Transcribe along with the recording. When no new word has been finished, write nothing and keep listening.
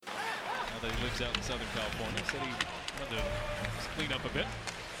that he lives out in Southern California. Said he wanted to clean up a bit.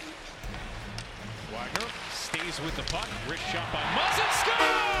 Wagner stays with the puck. Wrist shot by Muzzin.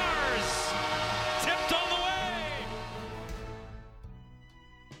 Scores! Tipped on the way!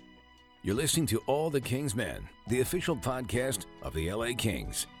 You're listening to All the Kings Men, the official podcast of the LA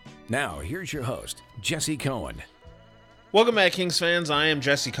Kings. Now, here's your host, Jesse Cohen. Welcome back, Kings fans. I am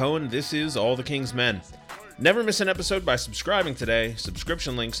Jesse Cohen. This is All the Kings Men. Never miss an episode by subscribing today.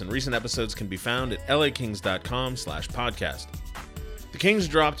 Subscription links and recent episodes can be found at lakings.com/podcast. The Kings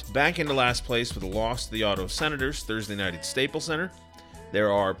dropped back into last place with a loss to the Ottawa Senators Thursday night at Staples Center.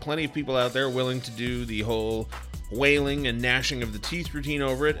 There are plenty of people out there willing to do the whole wailing and gnashing of the teeth routine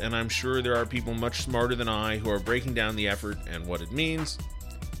over it, and I'm sure there are people much smarter than I who are breaking down the effort and what it means.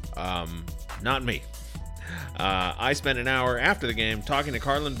 Not me. I spent an hour after the game talking to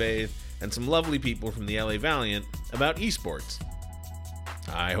Carlin Bathe and some lovely people from the LA Valiant about esports.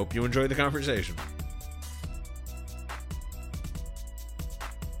 I hope you enjoy the conversation.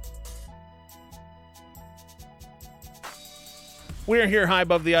 We are here high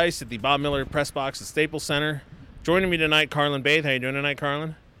above the ice at the Bob Miller Press Box at Staples Center. Joining me tonight, Carlin Bathe. How you doing tonight,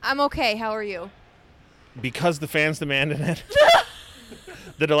 Carlin? I'm okay. How are you? Because the fans demanded it.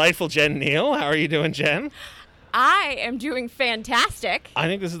 The delightful Jen Neal. How are you doing, Jen? I am doing fantastic. I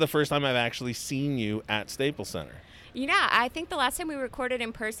think this is the first time I've actually seen you at Staples Center. Yeah, I think the last time we recorded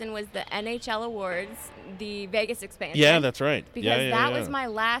in person was the NHL Awards, the Vegas expansion. Yeah, that's right. Because that was my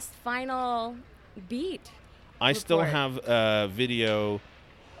last final beat. I still have a video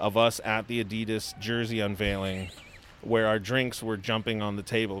of us at the Adidas jersey unveiling where our drinks were jumping on the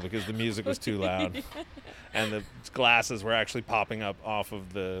table because the music was too loud. And the glasses were actually popping up off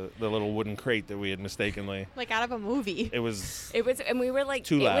of the little wooden crate that we had mistakenly. Like out of a movie. It was, and we were like,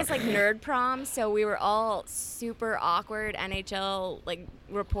 too loud. It was like nerd prom, so we were all super awkward NHL like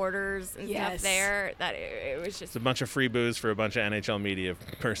reporters and stuff there. That it was just it's a bunch of free booze for a bunch of NHL media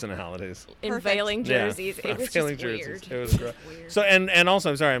personalities. Unveiling jerseys. Yeah. It was Unveiling just jerseys. weird. It was great. So and also,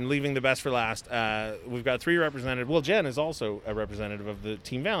 I'm sorry, I'm leaving the best for last. We've got three representatives. Well, Jen is also a representative of the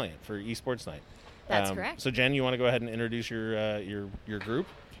Team Valiant for Esports Night. That's correct. So, Jen, you want to go ahead and introduce your group?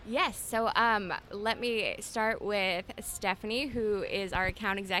 Yes. So let me start with Stephanie, who is our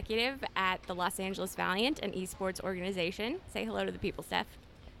account executive at the Los Angeles Valiant, an esports organization. Say hello to the people, Steph.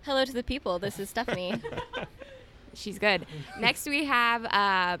 Hello to the people. This is Stephanie. She's good. Next, we have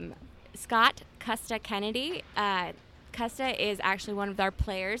Scott Custa Kennedy. Custa is actually one of our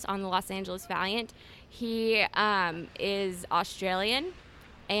players on the Los Angeles Valiant. He is Australian.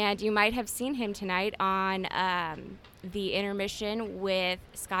 And you might have seen him tonight on the intermission with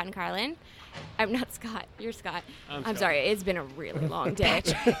Scott and Carlin. I'm not Scott. You're Scott. I'm sorry. It's been a really long day.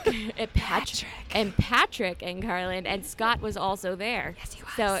 Patrick and Carlin. And Scott was also there. Yes, he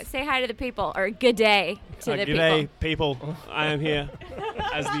was. So say hi to the people, or good day to the people. Good day, people. I am here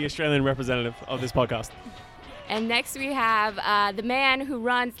as the Australian representative of this podcast. And next we have the man who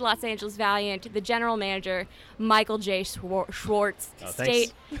runs Los Angeles Valiant, the general manager, Michael J. Schwartz.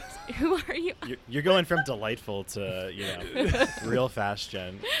 Thanks. Who are you? You're going from delightful to, real fast,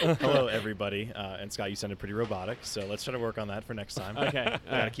 Jen. Hello, everybody. And Scott, you sounded pretty robotic, so let's try to work on that for next time. Okay.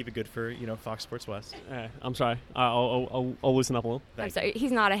 Gotta keep it good for, Fox Sports West. I'm sorry. I'll loosen up a little. I'm sorry.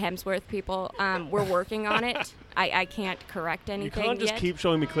 He's not a Hemsworth, people. We're working on it. I can't correct anything You can't just yet. keep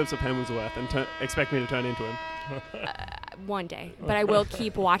showing me clips of Hemsworth and expect me to turn into him. One day. But I will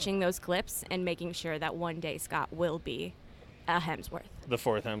keep watching those clips and making sure that one day Scott will be a Hemsworth. The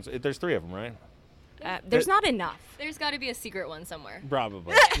fourth Hemsworth. There's three of them, right? There's not enough. There's got to be a secret one somewhere.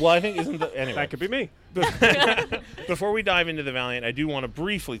 Probably. Well, I think anyway. That could be me. Before we dive into the Valiant, I do want to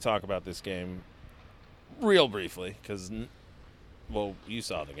briefly talk about this game. Real briefly, because, you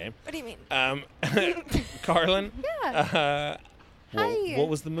saw the game. What do you mean? Carlin? Yeah. Hi. What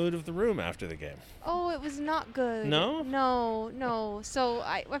was the mood of the room after the game? Oh, it was not good. No? No. So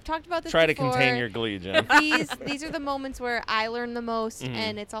I've talked about this Try before. to contain your glee, Jen. These are the moments where I learn the most,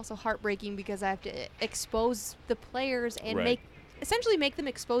 and it's also heartbreaking because I have to expose the players and essentially make them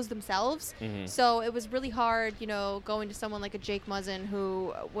expose themselves. Mm-hmm. So it was really hard, going to someone like a Jake Muzzin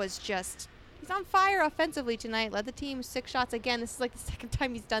who was just... He's on fire offensively tonight. Led the team 6 shots again. This is like the second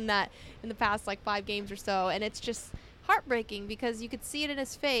time he's done that in the past 5 games or so, and it's just heartbreaking because you could see it in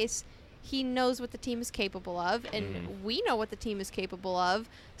his face. He knows what the team is capable of, and we know what the team is capable of.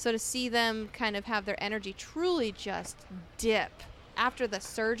 So to see them kind of have their energy truly just dip after the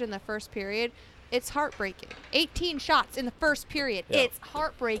surge in the first period, it's heartbreaking. 18 shots in the first period. Yeah. It's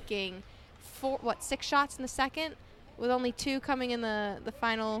heartbreaking. 6 shots in the second, with only 2 coming in the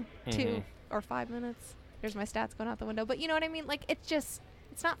final 2 or 5 minutes. There's my stats going out the window. But you know what I mean? It's just...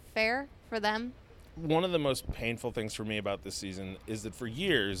 it's not fair for them. One of the most painful things for me about this season is that for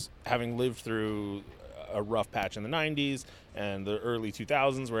years, having lived through a rough patch in the 90s and the early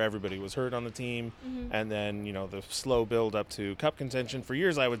 2000s where everybody was hurt on the team, and then, the slow build up to cup contention, for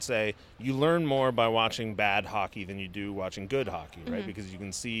years I would say you learn more by watching bad hockey than you do watching good hockey, right? Because you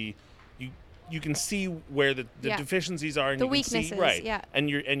can see you can see where the deficiencies are, and The you weaknesses, can see, right? yeah. And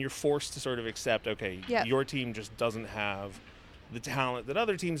you're forced to sort of accept, okay, your team just doesn't have the talent that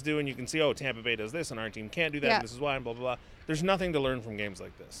other teams do, and you can see, oh, Tampa Bay does this, and our team can't do that, and this is why, and blah, blah, blah. There's nothing to learn from games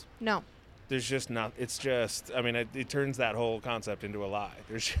like this. No. There's just not. It's just. I mean, it turns that whole concept into a lie.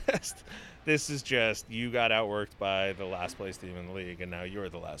 This is just you got outworked by the last place team in the league, and now you're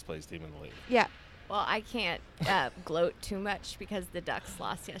the last place team in the league. Yeah. Well, I can't gloat too much because the Ducks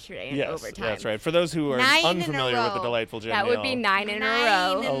lost yesterday in overtime. That's right. For those who are 9 in a unfamiliar with the row. delightful Jen That would Neal, be 9 in a 9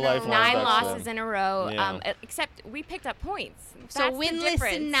 row. in a lifelong 9 Ducks losses fan. in a row. Yeah. Except we picked up points. So That's the winless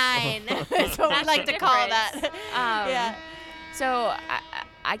difference. in 9. That's what we That's like the to call difference. that. Yeah. So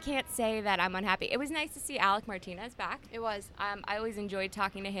I can't say that I'm unhappy. It was nice to see Alec Martinez back. It was. I always enjoyed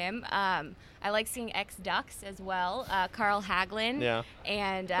talking to him. I like seeing ex-Ducks as well. Carl Hagelin. Yeah.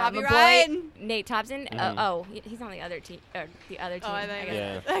 And Bobby my Ryan. boy Nate Thompson. He's on the other team. The other team. Oh, I I think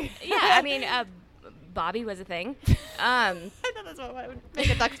guess. Yeah, I mean, Bobby was a thing. I thought that's what would make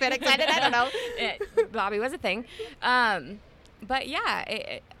a Ducks fan excited. I don't know. Bobby was a thing. But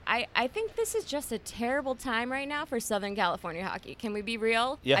yeah, I think this is just a terrible time right now for Southern California hockey. Can we be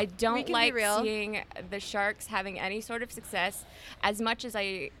real? Yeah. I We don't can be like real. seeing the Sharks having any sort of success as much as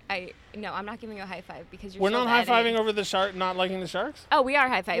no, I'm not giving you a high five because you're we're still not high editing. fiving over the shark, not liking the Sharks. Oh, we are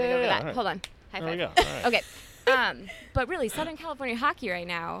high fiving Yeah, over yeah, that. right. Hold on. High There we five. go. All right. Okay. But really, Southern California hockey right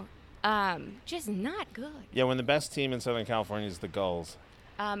now, just not good. Yeah, when the best team in Southern California is the Gulls,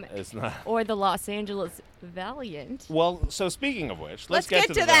 it's not. Or the Los Angeles Valiant. Well, so speaking of which, Let's get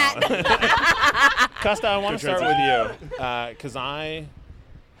get to to that. Costa, I want to Good start with you because I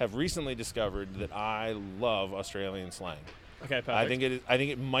have recently discovered that I love Australian slang. Okay, perfect. I think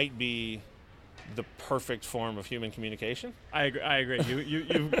it might be the perfect form of human communication. I agree.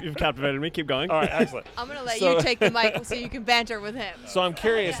 You've captivated me. Keep going. All right, excellent. I'm going to let So- you take the mic so you can banter with him. So I'm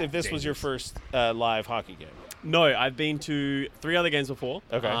curious if this was your first live hockey game. No, I've been to 3 other games before.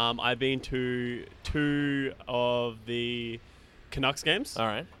 Okay. I've been to 2 of the Canucks games. All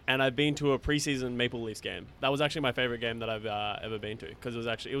right. And I've been to a preseason Maple Leafs game. That was actually my favorite game that I've ever been to because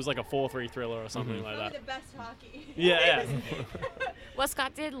it was like a 4-3 thriller or something like that. the best hockey. Yeah. Well,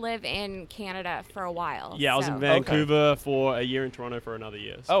 Scott did live in Canada for a while. Yeah, I was in so- Vancouver for a year, in Toronto for another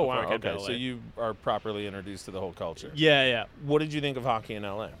year. Oh, before I wow. came to Okay. LA. So you are properly introduced to the whole culture. Yeah. What did you think of hockey in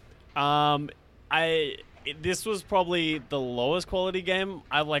LA? This was probably the lowest quality game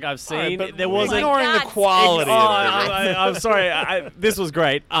I've seen. All right, but there wasn't ignoring the God. quality. Oh, of it. I'm sorry. This was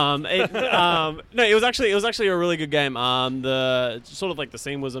great. No, it was actually a really good game. The sort of the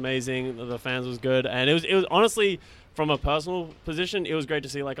scene was amazing. The fans was good, and it was honestly, from a personal position, it was great to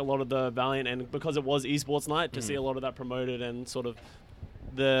see a lot of the Valiant, and because it was esports night, to see a lot of that promoted and sort of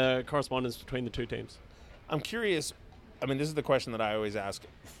the correspondence between the two teams. I'm curious. I mean, this is the question that I always ask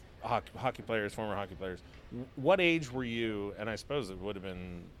hockey players, former hockey players. What age were you? And I suppose it would have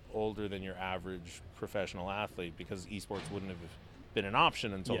been older than your average professional athlete because esports wouldn't have been an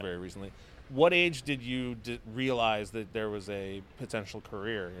option until very recently. What age did you realize that there was a potential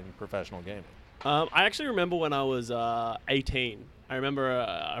career in professional gaming? I actually remember when I was 18. I remember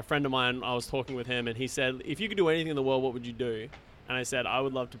a friend of mine, I was talking with him, and he said, if you could do anything in the world, what would you do? And I said, I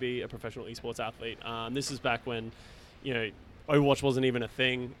would love to be a professional esports athlete. This is back when, Overwatch wasn't even a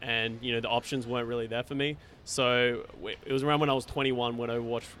thing, and the options weren't really there for me. So it was around when I was 21 when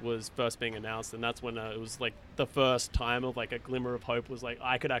Overwatch was first being announced, and that's when it was the first time of a glimmer of hope was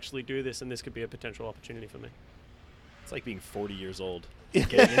I could actually do this, and this could be a potential opportunity for me. It's like being 40 years old.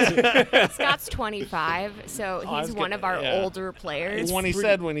 Scott's 25, so he's one of our older players. When he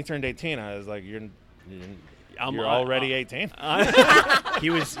said when he turned 18, I was like, you're already 18? He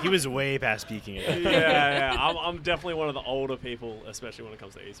was way past peaking it. Yeah. I'm definitely one of the older people, especially when it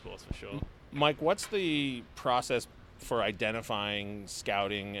comes to esports, for sure. Mike, what's the process for identifying,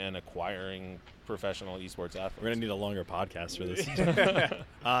 scouting, and acquiring professional esports athletes? We're gonna need a longer podcast for this.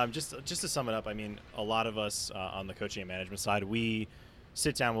 Just to sum it up, I mean, a lot of us on the coaching and management side, we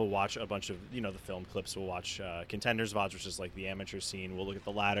sit down, we'll watch a bunch of the film clips, we'll watch contenders VODs, which is the amateur scene. We'll look at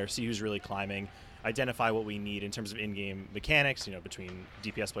the ladder, see who's really climbing, identify what we need in terms of in-game mechanics. Between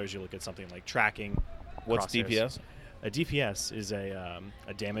DPS players, you look at something like tracking. What's crosshairs. DPS? A DPS is a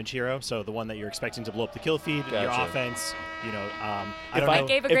damage hero, so the one that you're expecting to blow up the kill feed, your Gotcha. offense. I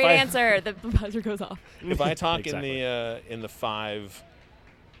gave a great answer. The buzzer goes off. If I talk Exactly. in the 5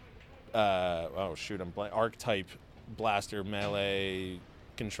 archetype blaster, melee,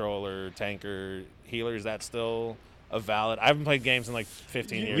 controller, tanker, healer. Is that still a valid? I haven't played games in like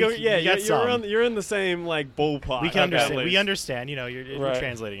 15 years. You're in the same like ballpark. We can understand. We understand. You're Right.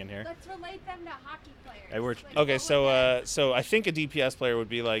 translating in here. Let's relate them to hockey players. Okay, so I think a DPS player would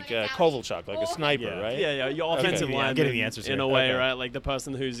be like Kovalchuk, like a sniper, Yeah. right? Yeah, your offensive Okay. line. I'm getting the answers in here. a way, Okay. right? Like the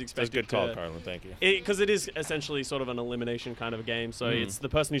person who's That's a expected good call, to. Carlin. Thank you. Because it is essentially sort of an elimination kind of a game. So it's the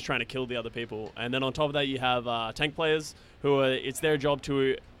person who's trying to kill the other people. And then on top of that, you have tank players who it's their job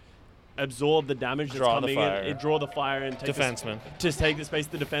to absorb the damage that's Draw the coming fire. in. Draw the fire and take Defenseman. Just take the space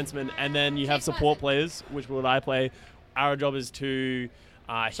to the defenseman. And then you have support players, which what I play. Our job is to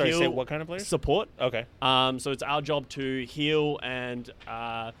Sorry, heal. say what kind of players? Support. Okay. So it's our job to heal and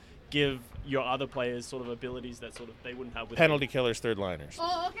give your other players sort of abilities that sort of they wouldn't have with Penalty killers, third liners.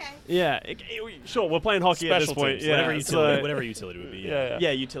 Oh, okay. Yeah, sure. We're playing hockey at this Special point. teams, Yeah, Whatever utility would be. Yeah.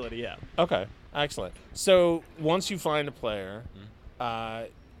 Yeah, utility. Yeah. Okay. Excellent. So once you find a player,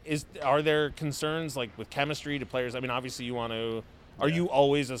 are there concerns like with chemistry to players? I mean, obviously you want to. Are you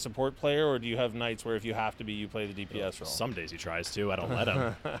always a support player, or do you have nights where if you have to be, you play the DPS role? Some days he tries to. I don't let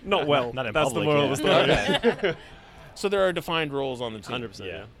him. Not well. Not in That's public, the moral of the story. So there are defined roles on the team. 100%.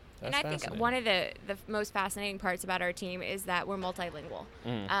 Yeah. And I think one of the most fascinating parts about our team is that we're multilingual.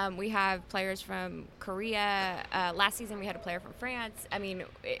 We have players from Korea. Last season, we had a player from France. I mean,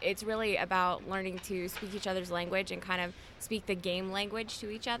 it's really about learning to speak each other's language and kind of speak the game language to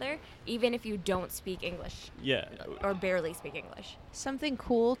each other, even if you don't speak English. Yeah. Or barely speak English. Something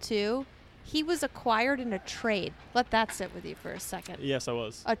cool, too. He was acquired in a trade. Let that sit with you for a second. Yes, I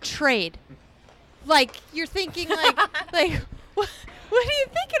was. A trade. Like, you're thinking, like what are you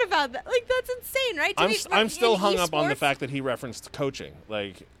thinking about that? Like, that's insane, right? I'm still in hung up on the esports- fact that he referenced coaching.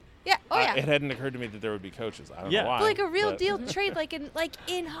 Like, Yeah. Oh, yeah. it hadn't occurred to me that there would be coaches. I don't Yeah. know why. But like a real but deal trade, like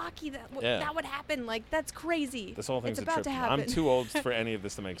in hockey, that would happen. Like, that's crazy. This whole thing's it's a about trip. to happen. I'm too old for any of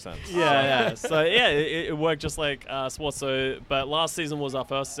this to make sense. Yeah. So yeah, it worked just like sports. So, but last season was our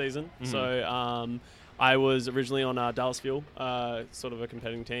first season. So I was originally on Dallas Fuel, sort of a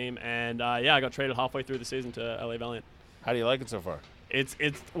competing team, and I got traded halfway through the season to LA Valiant. How do you like it so far?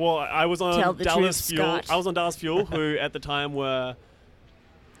 Well, I was on Tell the Dallas truth, Fuel. Scott. I was on Dallas Fuel, who at the time were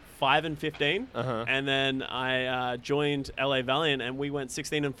 5-15, and then I joined LA Valiant, and we went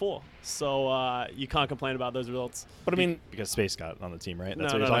 16-4. So you can't complain about those results. But I mean, Because Space got on the team, right? No,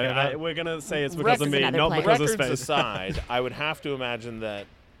 That's what you're talking about? we're gonna say it's because Rex of is me, another not player. because of records Space. aside, I would have to imagine that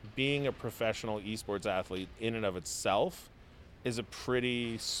being a professional esports athlete in and of itself is a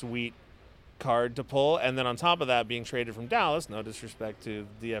pretty sweet card to pull. And then on top of that, being traded from Dallas, no disrespect to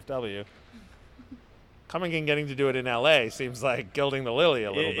DFW, coming and getting to do it in LA seems like gilding the lily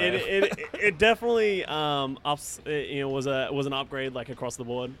a little bit. It definitely was an upgrade like across the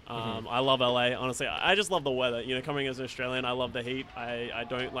board. I love LA, honestly. I just love the weather. Coming as an Australian, I love the heat. I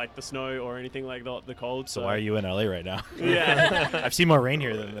don't like the snow or anything like the cold. So why are you in LA right now? Yeah, I've seen more rain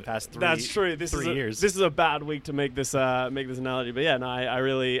here than the past that's true. three years. This is a bad week to make this analogy, but yeah, no,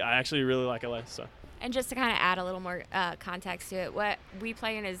 I actually really like LA. So. And just to kind of add a little more context to it, what we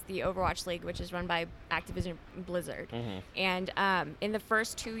play in is the Overwatch League, which is run by Activision Blizzard. And in the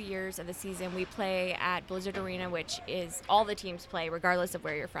first 2 years of the season, we play at Blizzard Arena, which is all the teams play, regardless of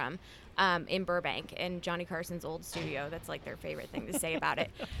where you're from, in Burbank, in Johnny Carson's old studio. That's like their favorite thing to say about it.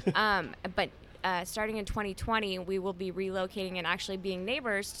 But starting in 2020, we will be relocating and actually being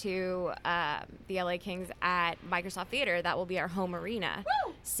neighbors to the LA Kings at Microsoft Theater. That will be our home arena.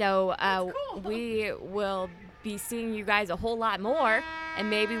 Woo! So we will be seeing you guys a whole lot more, and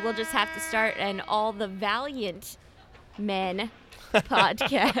maybe we'll just have to start an All the Valiant Men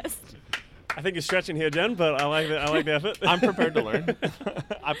podcast. I think you're stretching here, Jen, but I like the effort. I'm prepared to learn.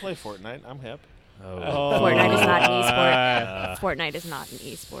 I play Fortnite. I'm hip. Fortnite is not an esport. Fortnite is not an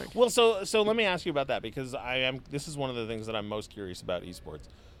esport. Well, so let me ask you about that, because this is one of the things that I'm most curious about esports.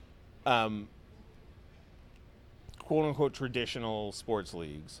 Quote unquote traditional sports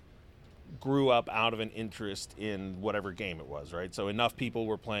leagues grew up out of an interest in whatever game it was, right? So enough people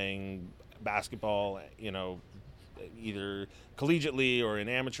were playing basketball, either collegiately or in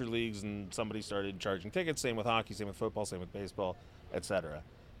amateur leagues, and somebody started charging tickets. Same with hockey, same with football, same with baseball, etc.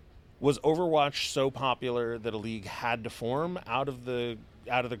 Was Overwatch so popular that a league had to form out of the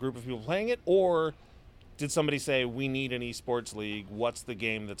group of people playing it, or did somebody say, we need an esports league? What's the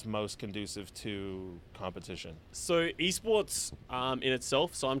game that's most conducive to competition? So esports in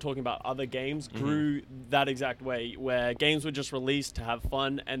itself, so I'm talking about other games, grew that exact way, where games were just released to have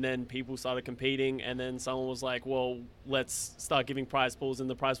fun, and then people started competing, and then someone was like, well, let's start giving prize pools, and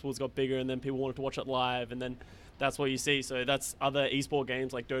the prize pools got bigger, and then people wanted to watch it live, and then that's what you see. So that's other esport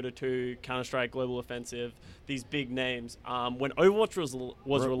games like Dota 2, Counter-Strike, Global Offensive, these big names. When Overwatch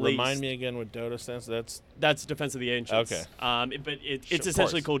was released... Remind me again what Dota stands for. That's Defense of the Ancients. Okay. But it's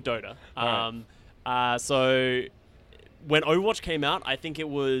essentially called Dota. Right. So when Overwatch came out, I think it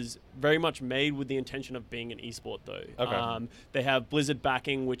was very much made with the intention of being an esport, though. Okay. They have Blizzard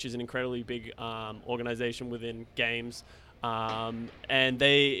backing, which is an incredibly big organization within games. And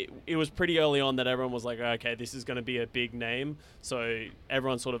it was pretty early on that everyone was like, okay, this is going to be a big name. So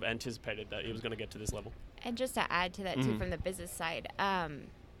everyone sort of anticipated that it was going to get to this level. And just to add to that, too, from the business side,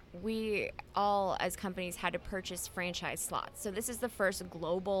 we all, as companies, had to purchase franchise slots. So this is the first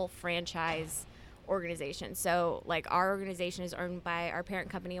global franchise organization. So, like, our organization is owned by our parent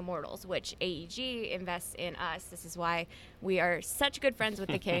company, Immortals, which AEG invests in us. This is why we are such good friends with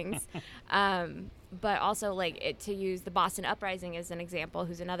the Kings. But also, like, to use the Boston Uprising as an example,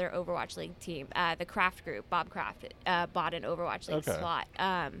 who's another Overwatch League team, the Kraft Group, Bob Kraft, bought an Overwatch League slot.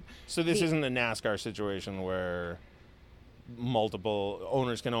 So this isn't a NASCAR situation where multiple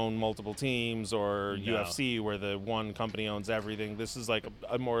owners can own multiple teams, or UFC where the one company owns everything. This is like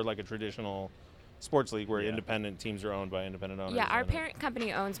a more like a traditional sports league where independent teams are owned by independent owners. Yeah, our parent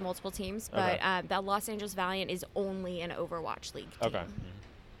company owns multiple teams, but the Los Angeles Valiant is only an Overwatch League team. Okay.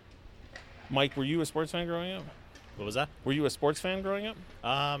 Mike, were you a sports fan growing up? What was that? Were you a sports fan growing up?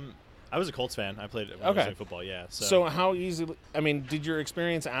 I was a Colts fan. I played when I was playing football, yeah. So how easily, did your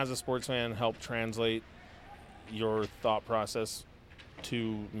experience as a sports fan help translate your thought process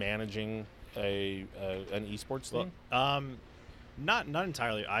to managing an esports team? Not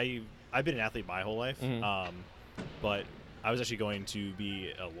entirely. I've been an athlete my whole life, but I was actually going to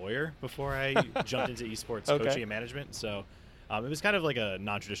be a lawyer before I jumped into esports coaching and management. So it was kind of like a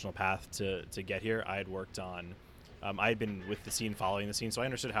non-traditional path to get here. I had worked on, I had been with the scene, following the scene, so I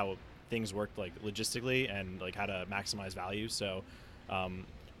understood how things worked like logistically and like how to maximize value. So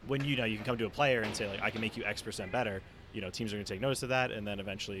when you can come to a player and say like I can make you X% better, teams are going to take notice of that, and then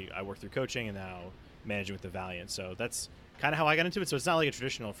eventually I worked through coaching and now managing with the Valiant. So that's kind of how I got into it. So it's not like a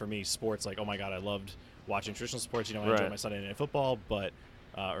traditional for me sports like, oh my god, I loved watching traditional sports. I enjoyed my Sunday night football, but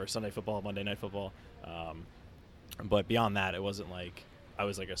or Sunday football, Monday night football. But beyond that, it wasn't like I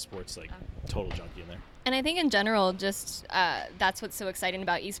was like a sports like total junkie in there. And I think in general, just that's what's so exciting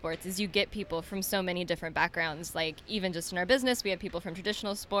about esports is you get people from so many different backgrounds. Like even just in our business, we have people from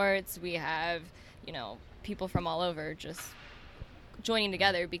traditional sports. We have, people from all over just joining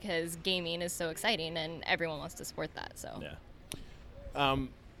together because gaming is so exciting and everyone wants to support that. So yeah.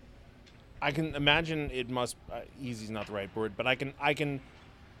 I can imagine it must easy is not the right word, but I can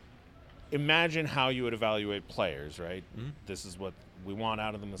imagine how you would evaluate players, right? This is what we want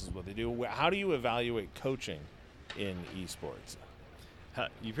out of them. This is what they do. How do you evaluate coaching in esports?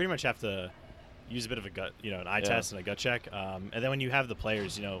 You pretty much have to use a bit of a gut, an eye test and a gut check. And then when you have the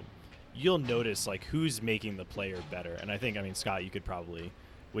players, you'll notice like who's making the player better. And I think, Scott, you could probably,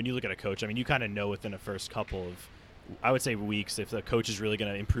 when you look at a coach, you kind of know within the first couple of, I would say weeks, if the coach is really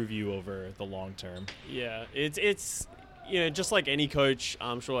going to improve you over the long term. Yeah, it's just like any coach,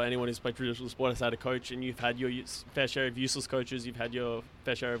 I'm sure anyone who's played traditional sport has had a coach, and you've had your fair share of useless coaches, you've had your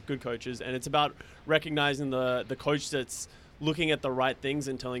fair share of good coaches, and it's about recognizing the coach that's looking at the right things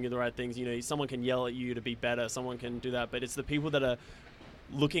and telling you the right things. Someone can yell at you to be better, someone can do that, but it's the people that are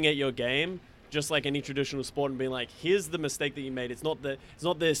looking at your game just like any traditional sport and being like, here's the mistake that you made. It's not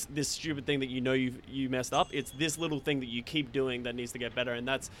this stupid thing that you messed up. It's this little thing that you keep doing that needs to get better, and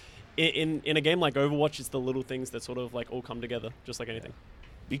that's in a game like Overwatch, it's the little things that sort of like all come together, just like anything.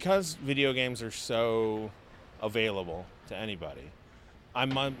 Because video games are so available to anybody, I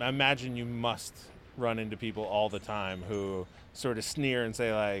imagine you must run into people all the time who sort of sneer and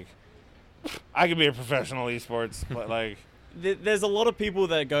say like, I could be a professional esports, but like... There's a lot of people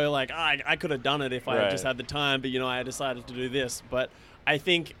that go like, I could have done it if I had just had the time, but I decided to do this. But I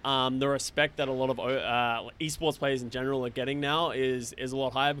think the respect that a lot of esports players in general are getting now is a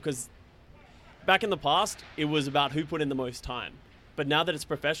lot higher, because back in the past, it was about who put in the most time. But now that it's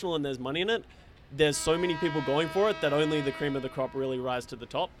professional and there's money in it, there's so many people going for it that only the cream of the crop really rise to the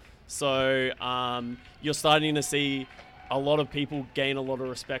top. So you're starting to see a lot of people gain a lot of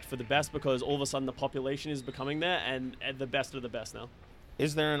respect for the best, because all of a sudden the population is becoming there, and the best of the best now.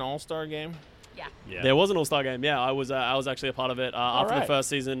 Is there an all-star game? Yeah. There was an all-star game. Yeah, I was actually a part of it after the first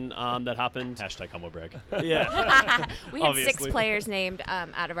season that happened. Hashtag humble brag. Yeah. We had 6 players named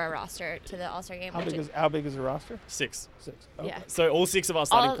out of our roster to the all-star game. How big is the roster? 6. Okay. Yeah. So all 6 of our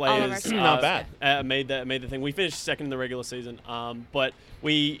starting players not bad. made the thing. We finished second in the regular season, but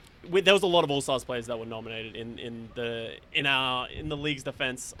there was a lot of all-stars players that were nominated in the league's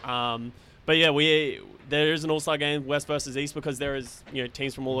defense. But yeah, there is an all-star game, West versus East, because there is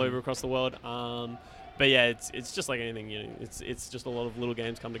teams from all over across the world. But yeah, it's just like anything. It's just a lot of little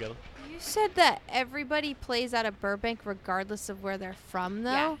games come together. You said that everybody plays out of Burbank regardless of where they're from,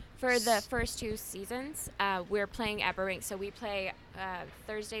 though? Yeah. For the first 2 seasons, we're playing at Burbank. So we play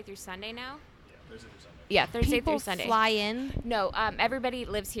Thursday through Sunday now. Thursday through Sunday. Yeah, Thursday People through Sunday. fly in? No, everybody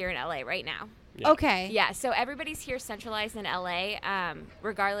lives here in LA right now. Yeah. Okay. Yeah, so everybody's here centralized in LA,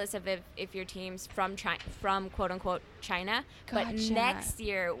 regardless of if your team's from quote unquote China. But Gotcha. next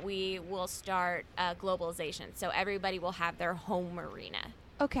year we will start globalization, so everybody will have their home arena.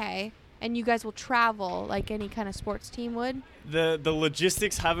 Okay. And you guys will travel like any kind of sports team would? The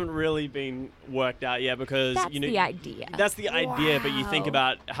logistics haven't really been worked out yet because That's the idea. That's the idea, but you think Wow.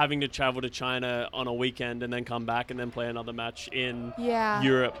 about having to travel to China on a weekend and then come back and then play another match in Yeah.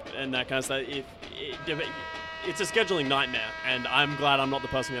 Europe and that kind of stuff. It's a scheduling nightmare, and I'm glad I'm not the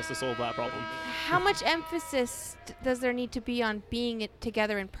person who has to solve that problem. How much emphasis does there need to be on being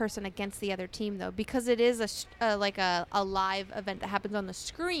together in person against the other team, though? Because it is a live event that happens on the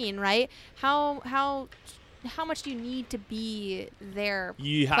screen, right? How much do you need to be there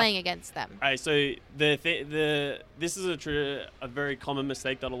playing against them? All right, so this is a very common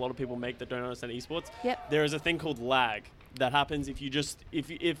mistake that a lot of people make that don't understand esports. Yep. There is a thing called lag that happens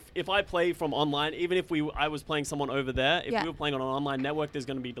if I play from online, even if I was playing someone over there, if Yeah. we were playing on an online network, there's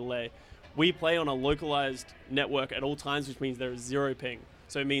going to be delay. We play on a localized network at all times, which means there is 0 ping.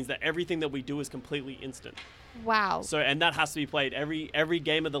 So it means that everything that we do is completely instant. Wow. So, and that has to be played. Every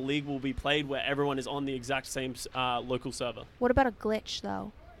game of the league will be played where everyone is on the exact same local server. What about a glitch,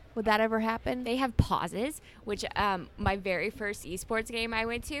 though? Would that ever happen? They have pauses, which my very first esports game I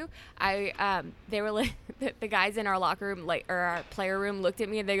went to, they were like the guys in our locker room, or our player room, looked at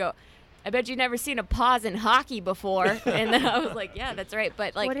me and they go, "I bet you've never seen a pause in hockey before." And then I was like, "Yeah, that's right."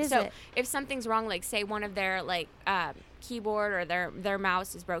 But What is it? if something's wrong, like say one of their keyboard or their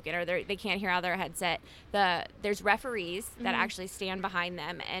mouse is broken or they can't hear out of their headset, there's referees that actually stand behind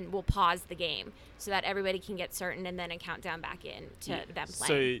them and will pause the game so that everybody can get certain and then a countdown back in to them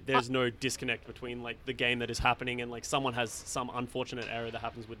playing. So there's no disconnect between the game that is happening and someone has some unfortunate error that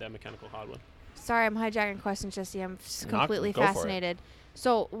happens with their mechanical hardware. Sorry, I'm hijacking questions, Jesse. I'm completely go for it. fascinated.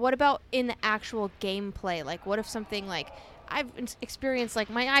 So what about in the actual gameplay? What if something I've experienced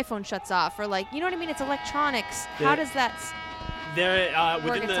my iPhone shuts off or you know what I mean? It's electronics. How does that...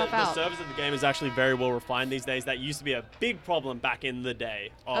 Within the itself out? service of the game is actually very well refined these days. That used to be a big problem back in the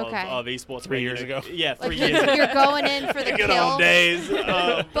day of esports. 3 years ago. Yeah, 3 years ago. You're going in for the Good kill. old days.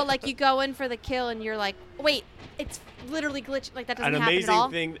 But you go in for the kill and you're like, wait, it's literally glitched. That doesn't An happen at all?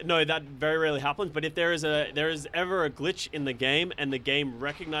 amazing thing. No, that very rarely happens. But if there is ever a glitch in the game and the game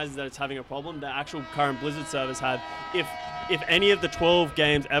recognizes that it's having a problem, the actual current Blizzard servers have. If any of the 12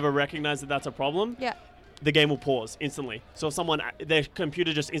 games ever recognize that that's a problem, Yeah. the game will pause instantly. So if their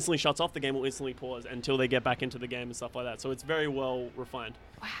computer just instantly shuts off, the game will instantly pause until they get back into the game and stuff like that. So it's very well refined.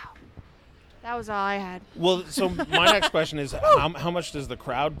 Wow. That was all I had. Well, so my next question is, how much does the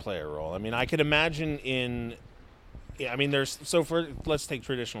crowd play a role? I mean, I could imagine let's take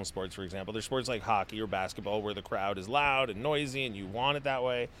traditional sports, for example. There's sports like hockey or basketball where the crowd is loud and noisy and you want it that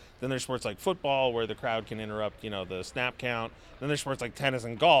way. Then there's sports like football where the crowd can interrupt, the snap count. Then there's sports like tennis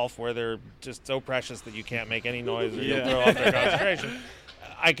and golf where they're just so precious that you can't make any noise or you'll throw off their concentration.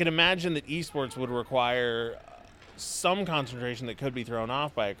 I can imagine that esports would require some concentration that could be thrown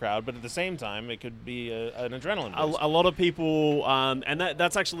off by a crowd, but at the same time, it could be an adrenaline boost. A lot of people, and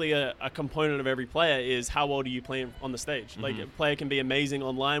that's actually a component of every player, is how well do you play on the stage. A player can be amazing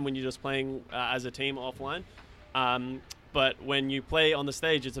online when you're just playing as a team offline. But when you play on the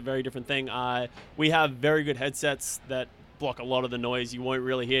stage, it's a very different thing. We have very good headsets that block a lot of the noise. You won't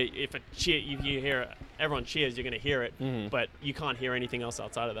really hear if you hear everyone cheers, you're going to hear it, but you can't hear anything else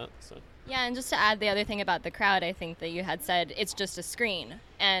outside of that. So. Yeah, and just to add the other thing about the crowd, I think that you had said it's just a screen,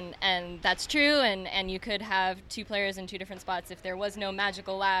 and that's true, and you could have 2 players in 2 different spots if there was no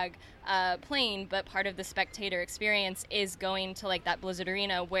magical lag playing, but part of the spectator experience is going to that Blizzard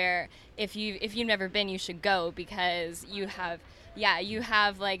Arena where if you've never been, you should go because you have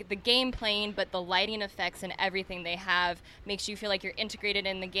the game playing, but the lighting effects and everything they have makes you feel like you're integrated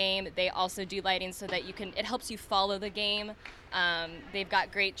in the game. They also do lighting so that it helps you follow the game. They've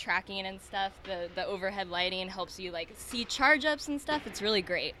got great tracking and stuff. The overhead lighting helps you see charge ups and stuff. It's really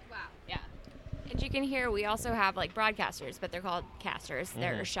great. Wow. Yeah. And you can hear, we also have broadcasters, but they're called casters.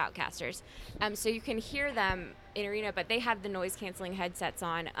 They're shoutcasters. So you can hear them in arena, but they have the noise canceling headsets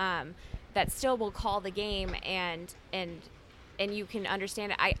on that still will call the game and you can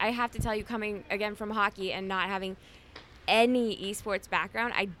understand it. I have to tell you, coming again from hockey and not having any esports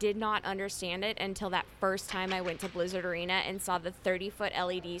background, I did not understand it until that first time I went to Blizzard Arena and saw the 30-foot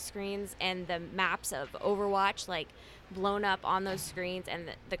LED screens and the maps of Overwatch like blown up on those screens,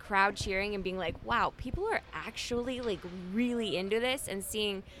 and the crowd cheering and being like, wow, people are actually like really into this, and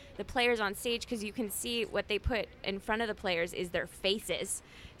seeing the players on stage, because you can see what they put in front of the players is their faces.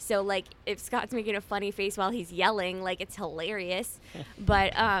 So like if Scott's making a funny face while he's yelling, like it's hilarious.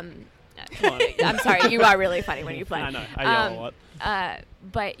 But come on. I'm sorry, you are really funny when you play. I know, I yell a lot.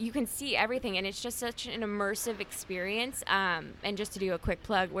 But you can see everything, and it's just such an immersive experience. And just to do a quick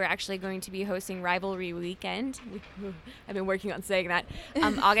plug, we're actually going to be hosting Rivalry Weekend. I've been working on saying that.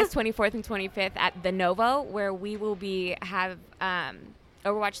 August 24th and 25th at the Novo, where we will have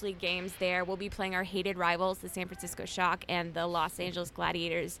Overwatch League games there. We'll be playing our hated rivals, the San Francisco Shock and the Los Angeles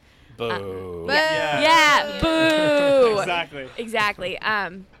Gladiators. Boo. Yeah, boo. Exactly.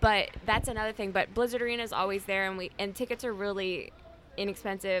 But that's another thing. But Blizzard Arena is always there, and tickets are really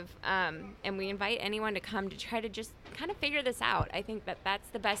inexpensive. And we invite anyone to come to try to just kind of figure this out. I think that's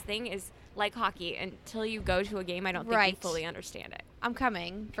the best thing, is like hockey. Until you go to a game, I don't think you fully understand it. I'm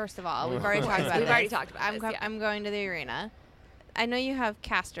coming, first of all. We've already talked about We've already talked about this, I'm going to the arena. I know you have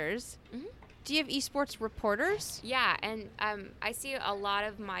casters. Mm-hmm. Do you have esports reporters? Yeah, and I see a lot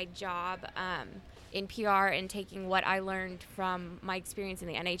of my job in PR and taking what I learned from my experience in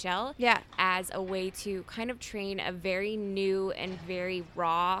the NHL as a way to kind of train a very new and very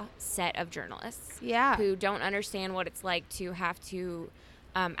raw set of journalists who don't understand what it's like to have to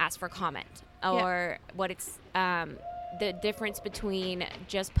ask for comment or what it's the difference between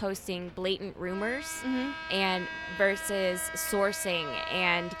just posting blatant rumors and versus sourcing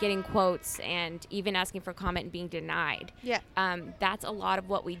and getting quotes and even asking for comment and being denied. That's a lot of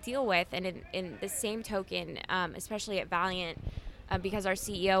what we deal with. And in the same token, especially at Valiant, because our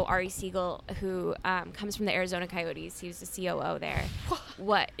CEO, Ari Siegel, who comes from the Arizona Coyotes, he was the COO there.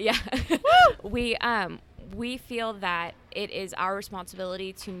 We feel that it is our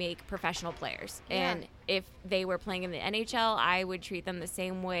responsibility to make professional players. And if they were playing in the NHL, I would treat them the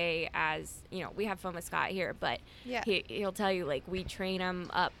same way as, we have fun with Scott here, but he'll tell you, like, we train them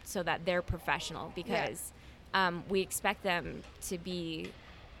up so that they're professional, because we expect them to be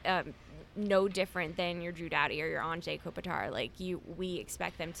no different than your Drew Doughty or your Anjay Kopitar. Like, we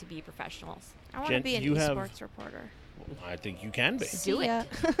expect them to be professionals. I want to be an esports reporter. I think you can be. Do it.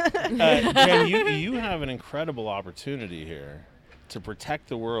 Jen, you have an incredible opportunity here to protect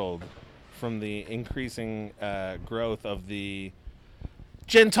the world from the increasing growth of the...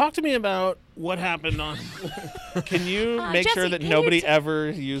 Jen, talk to me about what happened on... Can you make Jesse, sure that nobody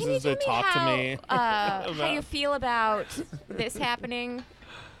ever uses a talk to me? How you feel about this happening?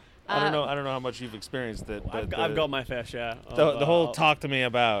 I don't know how much you've experienced it. But I've got my fair share. The whole talk to me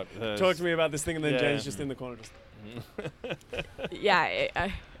about... talk to me about this thing, and then Jane's just in the corner just...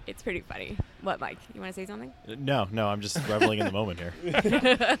 It's pretty funny. What, Mike? You want to say something? No, I'm just reveling in the moment here.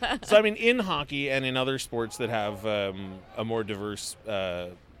 So, I mean, in hockey and in other sports that have a more diverse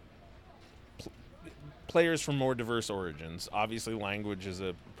players from more diverse origins, obviously language is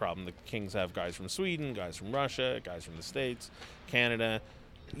a problem. The Kings have guys from Sweden, guys from Russia, guys from the States, Canada.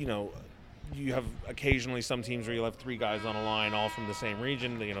 You have occasionally some teams where you'll have three guys on a line, all from the same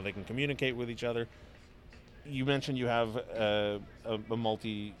region. They can communicate with each other. You mentioned you have a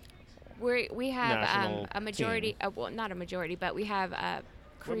multi. We have a majority. Well, not a majority, but we have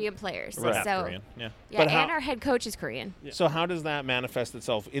Korean players. Right. So Korean. But and our head coach is Korean. Yeah. So how does that manifest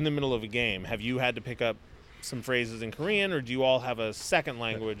itself in the middle of a game? Have you had to pick up some phrases in Korean, or do you all have a second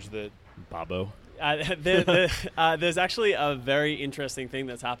language that? Babo. There's actually a very interesting thing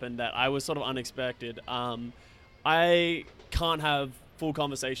that's happened that I was sort of unexpected. I can't have full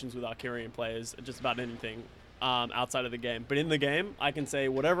conversations with our Korean players just about anything outside of the game. But in the game, I can say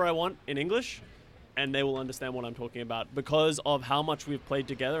whatever I want in English, and they will understand what I'm talking about because of how much we've played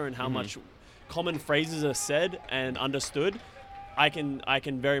together and how much common phrases are said and understood. I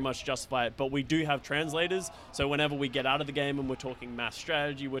can very much justify it, but we do have translators. So whenever we get out of the game and we're talking mass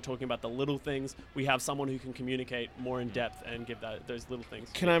strategy, we're talking about the little things, we have someone who can communicate more in depth and give those little things.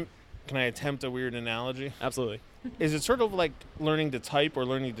 Can I attempt a weird analogy? Absolutely. Is it sort of like learning to type or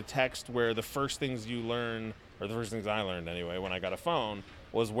learning to text, where the first things you learn, or the first things I learned anyway when I got a phone,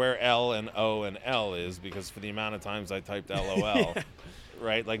 was where L and O and L is, because for the amount of times I typed LOL,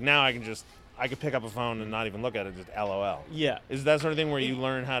 right? Like now I could pick up a phone and not even look at it, just LOL. Yeah. Is that sort of thing where you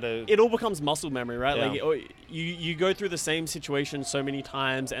learn how to... It all becomes muscle memory, right? Yeah. Like you go through the same situation so many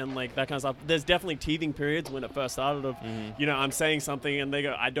times and like that kind of stuff. There's definitely teething periods when it first started of, I'm saying something and they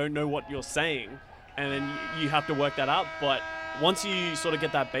go, I don't know what you're saying. And then you have to work that out. But once you sort of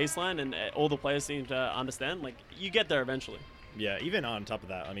get that baseline and all the players seem to understand, like, you get there eventually. Yeah, even on top of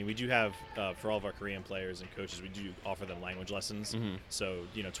that, I mean, we do have, for all of our Korean players and coaches, we do offer them language lessons. Mm-hmm. So,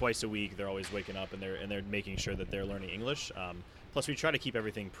 twice a week, they're always waking up and they're making sure that they're learning English. Plus, we try to keep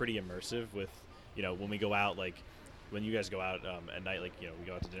everything pretty immersive with, when we go out, like, when you guys go out at night, like, we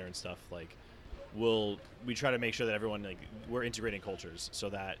go out to dinner and stuff, like, we try to make sure that everyone, like, we're integrating cultures so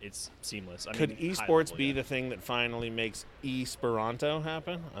that it's seamless. Could esports be the thing that finally makes Esperanto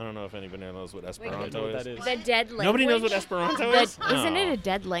happen? I don't know if anybody knows what Esperanto what is. that is. The dead language. Nobody knows what Esperanto is? Isn't No. it a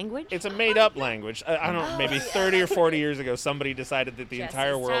dead language? It's a made-up language. I don't. Maybe 30 or 40 years ago, somebody decided that the Jesse,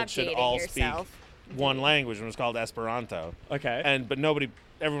 entire world stop should dating all yourself. speak one language, and it was called Esperanto. Okay. But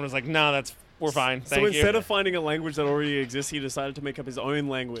everyone was like, "No, we're fine. So Thank instead you." of finding a language that already exists, he decided to make up his own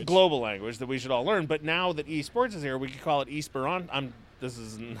language. Global language that we should all learn. But now that esports is here, we could call it Esperanto. This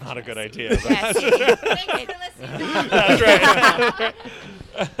is not a good idea. But Yes. Thank you for listening. that's right.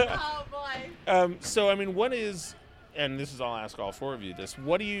 Oh boy. So I mean, what is? And this is, I'll ask all four of you this.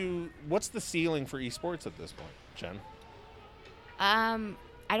 What's the ceiling for esports at this point, Jen?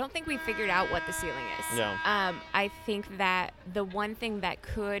 I don't think we figured out what the ceiling is. No. I think that the one thing that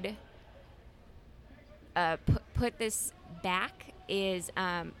could put this back is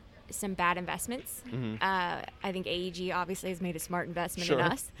some bad investments. Mm-hmm. I think AEG obviously has made a smart investment Sure. in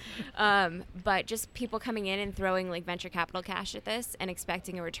us. But just people coming in and throwing like venture capital cash at this and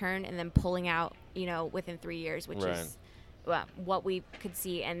expecting a return and then pulling out, within 3 years, which Right. is what we could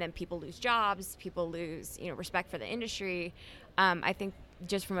see. And then people lose jobs, people lose, respect for the industry. I think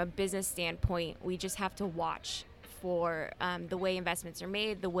just from a business standpoint, we just have to watch for the way investments are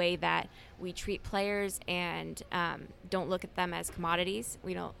made, the way that we treat players, and don't look at them as commodities.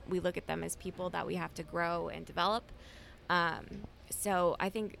 We look at them as people that we have to grow and develop. So I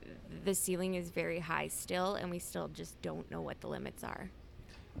think the ceiling is very high still, and we still just don't know what the limits are.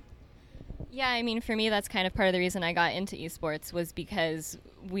 Yeah, I mean, for me, that's kind of part of the reason I got into esports was because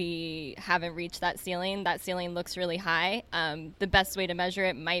we haven't reached that ceiling. That ceiling looks really high. The best way to measure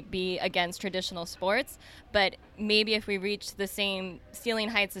it might be against traditional sports, but maybe if we reach the same ceiling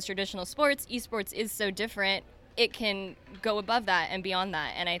heights as traditional sports, esports is so different, it can go above that and beyond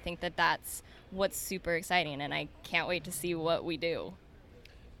that. And I think that that's what's super exciting, and I can't wait to see what we do.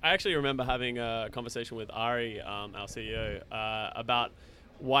 I actually remember having a conversation with Ari, our CEO, about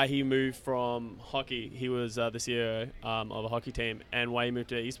why he moved from hockey. He was the CEO of a hockey team, and why he moved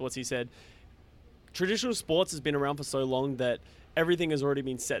to esports. He said traditional sports has been around for so long that everything has already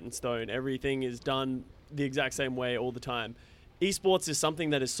been set in stone. Everything is done the exact same way all the time. Esports is something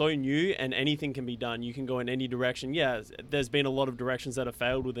that is so new, and anything can be done. You can go in any direction. Yeah, there's been a lot of directions that have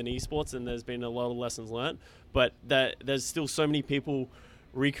failed within esports, and there's been a lot of lessons learned, but there's still so many people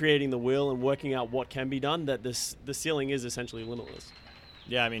recreating the wheel and working out what can be done that the ceiling is essentially limitless.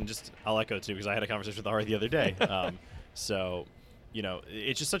 Yeah, I mean, I'll echo too, because I had a conversation with Ari the other day. So,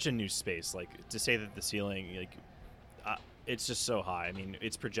 it's just such a new space. Like, to say that the ceiling, like, it's just so high. I mean,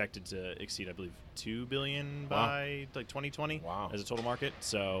 it's projected to exceed, I believe, $2 billion by like 2020 as a total market.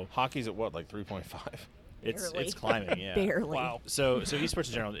 So Hockey's at what, like 3.5? It's climbing, yeah. Barely. Wow. So esports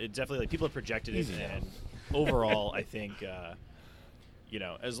in general, it definitely, like, people have projected it, and overall, I think,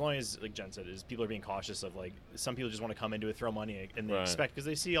 as long as, like Jen said, is people are being cautious of, like, some people just want to come into it, throw money, and they expect, because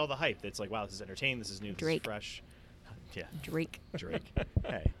they see all the hype. It's like, wow, this is entertaining, this is new, this is fresh. Yeah. Drake.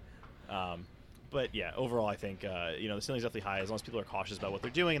 Hey. But yeah, overall, I think the ceiling's definitely high. As long as people are cautious about what they're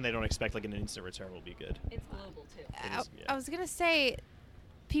doing and they don't expect like an instant return, will be good. It's global too. I was gonna say,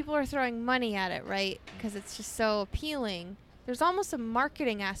 people are throwing money at it, right? Because it's just so appealing. There's almost a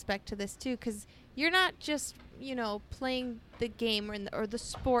marketing aspect to this too, because you're not just playing the game or the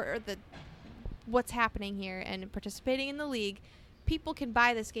sport or the what's happening here and participating in the league. People can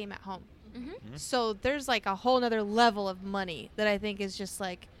buy this game at home. Mm-hmm. So there's like a whole nother level of money that I think is just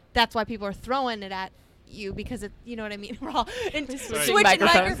like, that's why people are throwing it at you, because it, you know what I mean? We're all switching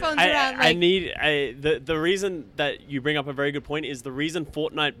microphones around. The reason that you bring up a very good point is the reason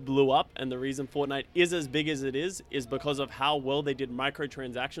Fortnite blew up and the reason Fortnite is as big as it is because of how well they did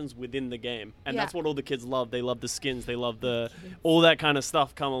microtransactions within the game. And that's what all the kids love. They love the skins. They love all that kind of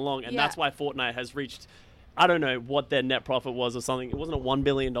stuff come along. And that's why Fortnite has reached, I don't know what their net profit was or something. It wasn't a $1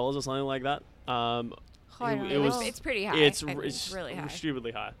 billion or something like that. It's pretty high. It's really high.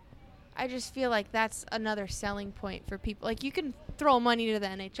 Stupidly high. I just feel like that's another selling point for people. Like, you can throw money to the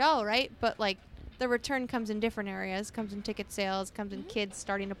NHL, right? But like, the return comes in different areas. Comes in ticket sales. Comes in kids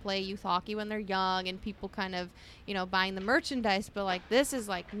starting to play youth hockey when they're young, and people kind of, buying the merchandise. But like, this is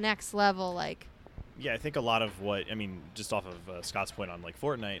like next level. Like, yeah, I think a lot of what, just off of Scott's point on like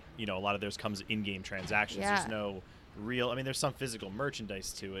Fortnite, a lot of theirs comes in-game transactions. Yeah. There's no real. I mean, there's some physical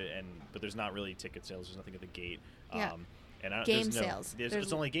merchandise to it, but there's not really ticket sales. There's nothing at the gate. Yeah. And Game sales.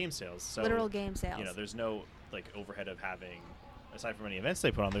 It's only game sales. So, literal game sales. You know, there's no like overhead of having, aside from any events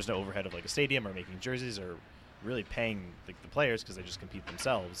they put on, there's no overhead of like a stadium or making jerseys or really paying the players because they just compete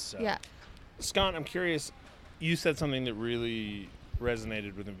themselves. So. Yeah. Scott, I'm curious. You said something that really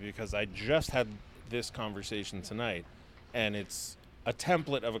resonated with me because I just had this conversation tonight, and it's a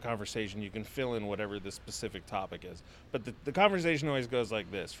template of a conversation. You can fill in whatever the specific topic is. But the conversation always goes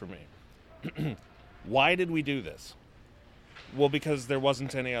like this for me. Why did we do this? Well, because there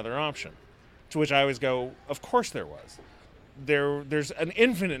wasn't any other option. To which I always go, of course there was. There's an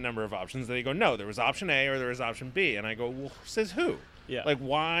infinite number of options. They go, no, there was option A or there was option B. And I go, well, says who? Yeah. Like,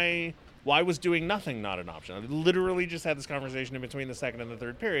 why was doing nothing not an option? I literally just had this conversation in between the second and the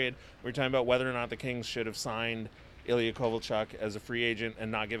third period. We were talking about whether or not the Kings should have signed Ilya Kovalchuk as a free agent and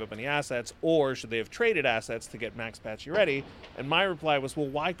not give up any assets, or should they have traded assets to get Max Pacioretty? And my reply was, well,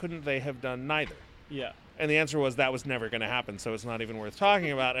 why couldn't they have done neither? Yeah. And the answer was that was never going to happen, so it's not even worth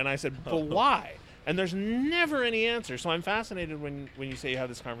talking about. And I said, but why? And there's never any answer. So I'm fascinated when you say you have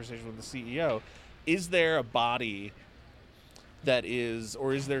this conversation with the CEO. Is there a body that is,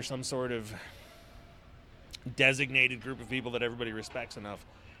 or is there some sort of designated group of people that everybody respects enough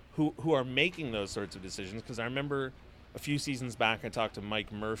who are making those sorts of decisions? Because I remember a few seasons back I talked to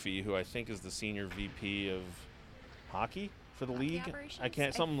Mike Murphy, who I think is the senior VP of hockey for the league.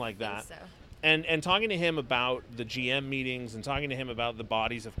 Something like that. So. And talking to him about the GM meetings and talking to him about the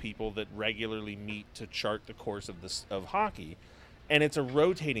bodies of people that regularly meet to chart the course of hockey. And it's a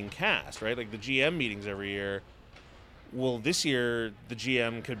rotating cast, right? Like the GM meetings every year. Well, this year the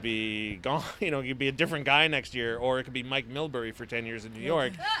GM could be gone. You know, it could be a different guy next year, or it could be Mike Milbury for 10 years in New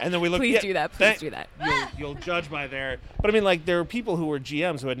York. And then we look. Please do that. Please do that. You'll judge by there. But I mean, like, there are people who were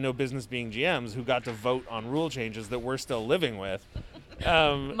GMs who had no business being GMs who got to vote on rule changes that we're still living with.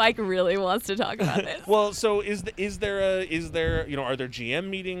 Mike really wants to talk about this. Well, so is there you know, are there GM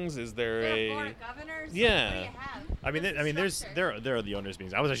meetings? Is there a Board of governors? Yeah. What do you have? I mean, there are the owners'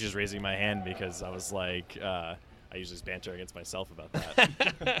 meetings. I was actually just raising my hand because I was like, I usually just banter against myself about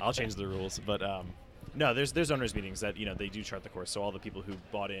that. I'll change the rules, but no, there's owners' meetings that, you know, they do chart the course. So all the people who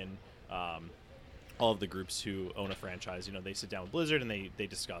bought in, all of the groups who own a franchise, you know, they sit down with Blizzard and they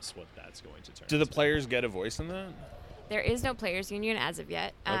discuss what that's going to turn. Do the into. players get a voice in that? There is no players' union as of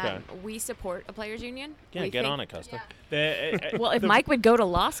yet. Okay. We support a players' union. Yeah, get on it, Costa. Well, if Mike would go to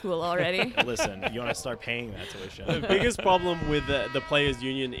law school already. Listen, you want to start paying that tuition. The biggest problem with the players'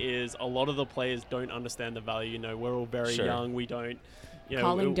 union is a lot of the players don't understand the value. You know, we're all very young. We don't. You know,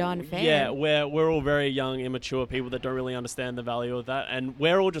 Calling Don fan. Yeah, we're all very young, immature people that don't really understand the value of that, and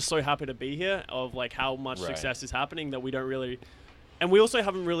we're all just so happy to be here. Of like how much success is happening that we don't really. And we also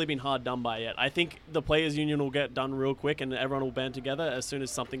haven't really been hard done by yet. I think the players' union will get done real quick and everyone will band together as soon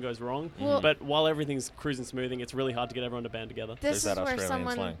as something goes wrong. Well, but while everything's cruising smoothing, it's really hard to get everyone to band together. This There's is that where Australian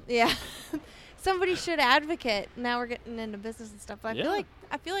someone, slang. somebody should advocate. Now we're getting into business and stuff. But Yeah.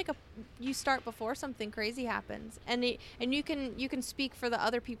 I feel like you start before something crazy happens, and you can speak for the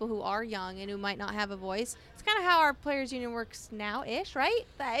other people who are young and who might not have a voice. It's kind of how our players' union works now, like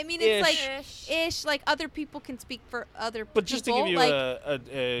it's like like other people can speak for other people. But just to give you like,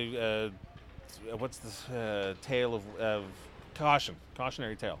 a what's the tale of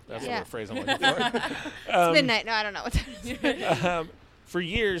cautionary tale. That's the phrase I'm looking for. It's midnight. No, I don't know what For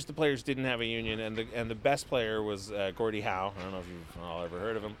years, the players didn't have a union, and the best player was Gordie Howe. I don't know if you've all ever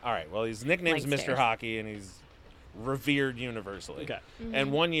heard of him. All right, well, his nickname's Like Mr. stairs. Hockey, and he's revered universally. Okay.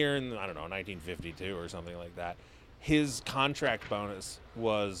 And one year in, 1952 or something like that, his contract bonus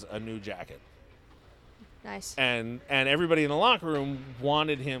was a new jacket. Nice. And everybody in the locker room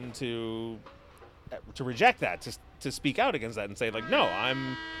wanted him to reject that, to speak out against that and say, like, no,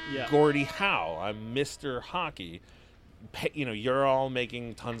 I'm Gordie Howe. I'm Mr. Hockey. You know, you're all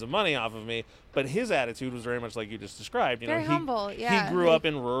making tons of money off of me. But his attitude was very much like you just described. You Very know, humble, yeah. He grew up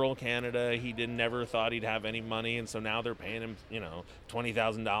in rural Canada. He never thought he'd have any money, and so now they're paying him, you know,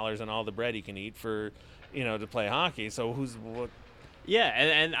 $20,000 and all the bread he can eat for, you know, to play hockey. So what? Yeah,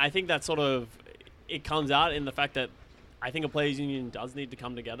 and I think that sort of it comes out in the fact that I think a players' union does need to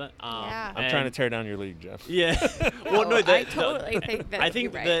come together. Yeah. I'm trying to tear down your league, Jeff. Yeah. Well, no, I totally think that. I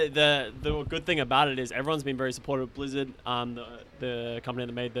think you're right. the good thing about it is everyone's been very supportive of Blizzard, the company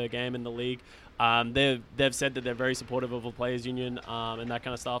that made the game and the league. They've said that they're very supportive of a players' union and that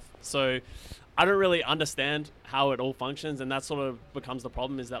kind of stuff. So I don't really understand how it all functions, and that sort of becomes the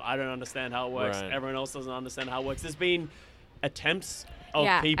problem, is that I don't understand how it works. Right. Everyone else doesn't understand how it works. There's been attempts of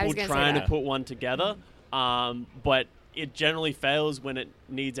Yeah, I people was gonna say trying to that. put one together, but it generally fails when it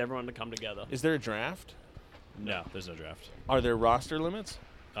needs everyone to come together. Is there a draft? No, there's no draft. Are there roster limits?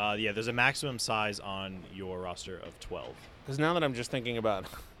 Yeah, there's a maximum size on your roster of 12. Because now that I'm just thinking about,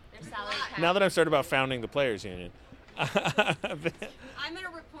 Their salary cap. now that I've started about founding the players union, I'm going to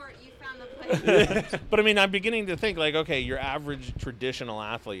report you found the place. but I mean, I'm beginning to think like, okay, your average traditional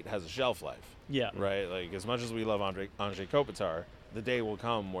athlete has a shelf life, Yeah. right? Like as much as we love Andrzej Kopitar, the day will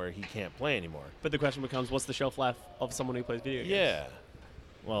come where he can't play anymore. But the question becomes, what's the shelf life of someone who plays video games? Yeah.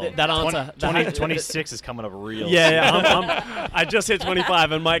 Well, That answer- 26 is coming up real. Yeah. I just hit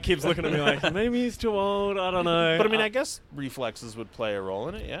 25, and Mike keeps looking at me like, maybe he's too old. I don't know. But I mean, I guess reflexes would play a role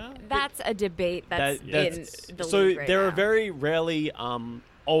in it, yeah? That's a debate that's in the so league right there now. are very rarely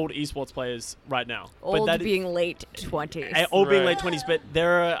old esports players right now. Old but being late 20s. old being Right. late 20s, but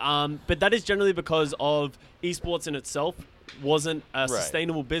there are but that is generally because of esports in itself wasn't a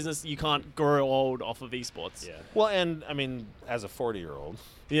sustainable business. You can't grow old off of esports. Yeah. Well, and I mean, as a 40-year-old,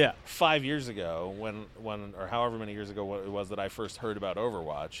 Yeah. 5 years ago, when or however many years ago it was that I first heard about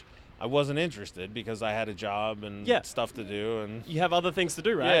Overwatch, I wasn't interested because I had a job and stuff to do, and You have other things to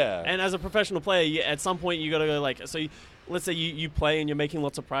do, right? Yeah. And as a professional player, at some point you got to go like, so let's say you play and you're making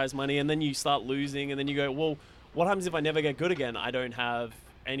lots of prize money, and then you start losing, and then you go, well, what happens if I never get good again? I don't have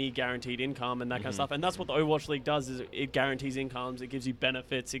any guaranteed income and that kind of stuff. And that's what the Overwatch League does, is it guarantees incomes, it gives you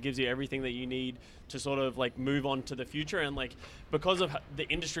benefits, it gives you everything that you need to sort of like move on to the future. And like, because of the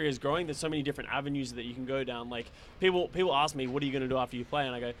industry is growing, there's so many different avenues that you can go down. Like people ask me, what are you going to do after you play?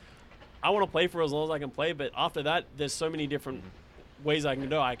 And I go, I want to play for as long as I can play, but after that, there's so many different ways I can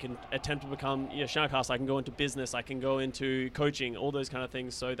go. I can attempt to become a shoutcast, I can go into business, I can go into coaching, all those kind of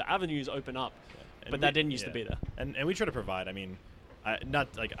things. So the avenues open up, but that didn't used to be there. And we try to provide, I mean,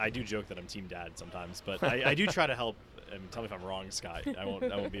 I do joke that I'm team dad sometimes, but I do try to help. And tell me if I'm wrong, Scott. I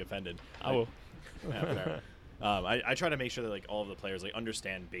won't be offended. I will. Yeah, fair. I try to make sure that like all of the players like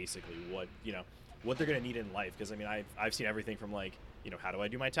understand basically what they're going to need in life, because I mean I've seen everything from like, how do I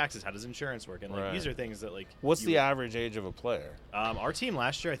do my taxes, how does insurance work, and like these are things that like what's the average age of a player? Our team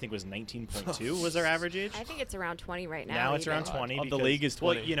last year I think was 19.2 was our average age. I think it's around 20 right now. Now it's even. around 20 Of the because, league is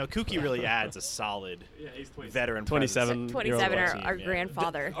 20. well, Kuki really adds a solid He's veteran 27. 27 year-old are team, our yeah.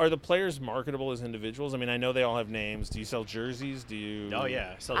 grandfather. Are the players marketable as individuals? I mean, I know they all have names. Do you sell jerseys? Do you? Oh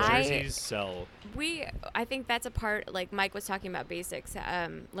yeah, sell I- jerseys, sell. I think that's a part, like Mike was talking about basics,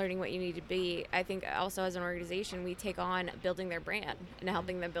 learning what you need to be. I think also as an organization, we take on building their brand and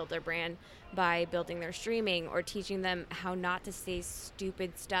helping them build their brand by building their streaming or teaching them how not to say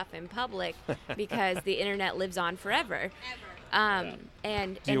stupid stuff in public because the internet lives on forever. And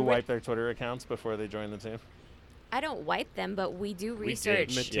Do you and wipe their Twitter accounts before they join the team? I don't wipe them, but we do We did.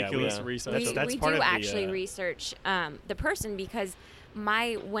 research. Meticulous Yeah. research. That's we part do of the, actually research the person, because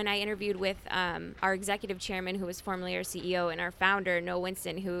when I interviewed with our executive chairman, who was formerly our CEO, and our founder, Noah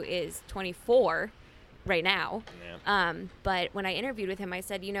Winston, who is 24 right now. Yeah. But when I interviewed with him, I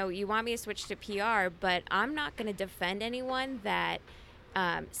said, you want me to switch to PR, but I'm not going to defend anyone that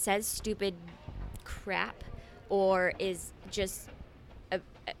says stupid crap or is just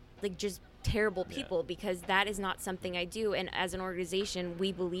just terrible people, because that is not something I do. And as an organization,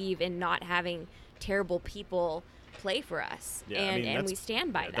 we believe in not having terrible people play for us, Yeah, I mean, and we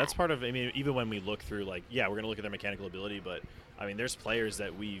stand by that. That's part of. I mean, even when we look through, like, we're going to look at their mechanical ability, but I mean, there's players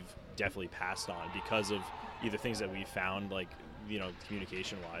that we've definitely passed on because of either things that we found, like,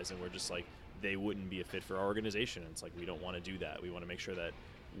 communication wise, and we're just like, they wouldn't be a fit for our organization. And it's like, we don't want to do that. We want to make sure that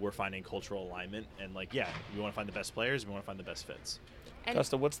we're finding cultural alignment, and like, we want to find the best players, we want to find the best fits. And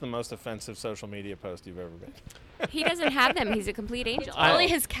Costa, what's the most offensive social media post you've ever made? he doesn't have them. He's a complete angel. Only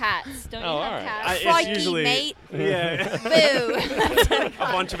his cats. Don't you Oh, have all right. cats? It's Crikey, usually mate. yeah, Boo.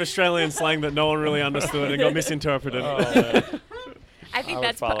 a bunch of Australian slang that no one really understood and got misinterpreted. I think I would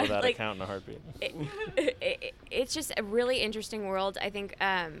that's follow part- that like, account in a heartbeat. it's just a really interesting world. I think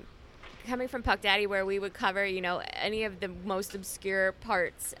coming from Puck Daddy, where we would cover, any of the most obscure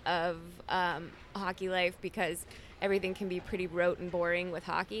parts of hockey life, because everything can be pretty rote and boring with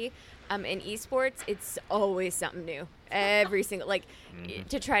hockey. In esports, it's always something new. Every single,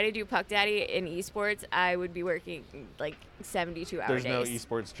 to try to do Puck Daddy in esports, I would be working like 72-hour There's days. no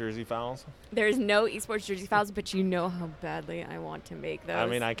esports jersey fouls? There's no esports jersey files, but you know how badly I want to make those. I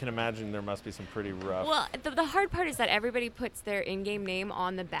mean, I can imagine there must be some pretty rough. Well, the hard part is that everybody puts their in-game name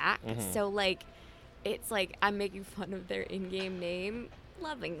on the back. Mm-hmm. So, it's like I'm making fun of their in-game name,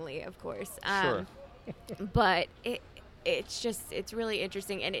 lovingly, of course. Sure. But it's really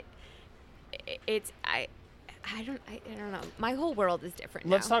interesting, and I don't know. My whole world is different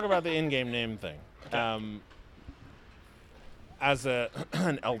Let's now. talk about the in-game name thing. As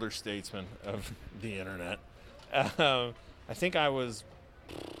an elder statesman of the internet, I think I was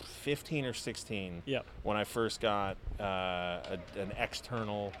 15 or 16 Yep. when I first got an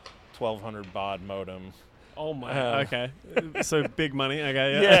external 1200 baud modem. Oh my. Okay. So big money.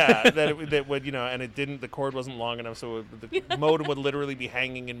 Okay. Yeah, that would, and it didn't. The cord wasn't long enough, so the modem would literally be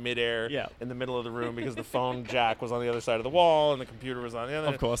hanging in midair in the middle of the room because the phone jack was on the other side of the wall and the computer was on the other.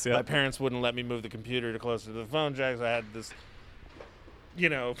 Of course, yeah. My parents wouldn't let me move the computer to closer to the phone jack, so I had this.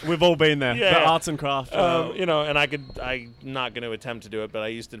 We've all been there. Yeah. The arts and craft. And I'm not going to attempt to do it, but I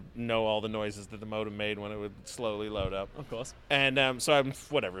used to know all the noises that the modem made when it would slowly load up. Of course. And so I'm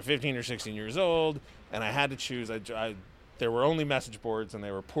 15 or 16 years old, and I had to choose. There were only message boards, and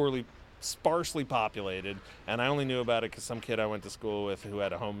they were sparsely populated, and I only knew about it because some kid I went to school with who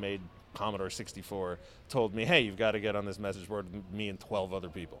had a homemade Commodore 64 told me, hey, you've got to get on this message board with me and 12 other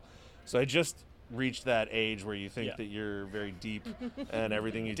people. So I just reached that age where you think that you're very deep and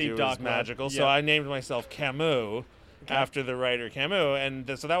everything you do is magical. So I named myself Camus after the writer Camus,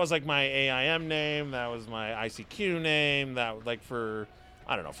 and so that was like my AIM name, that was my ICQ name, that like for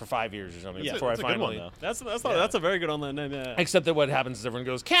 5 years or something before I finally. Good one, that's a very good online name. Yeah. Except that what happens is everyone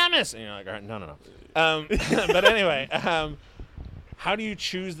goes Camus, and you're like, all right, no. But anyway, how do you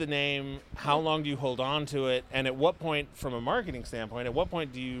choose the name? How long do you hold on to it? And at what point, from a marketing standpoint,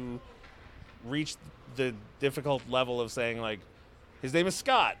 do you reach the difficult level of saying, like, his name is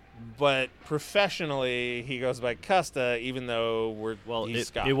Scott, but professionally he goes by Custa, even though he's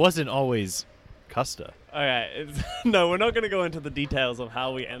Scott. It wasn't always Custa. Okay. No, we're not going to go into the details of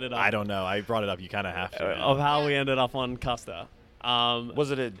how we ended up. I don't know. I brought it up. You kind of have to. Of how we ended up on Custa.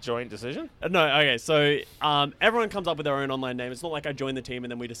 Was it a joint decision? No. Okay. So everyone comes up with their own online name. It's not like I joined the team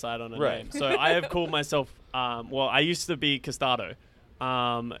and then we decide on a name. So I have called myself. I used to be Custado.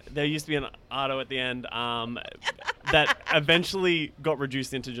 There used to be an Ardo at the end that eventually got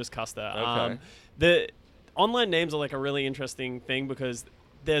reduced into just Custa. Okay. The online names are like a really interesting thing because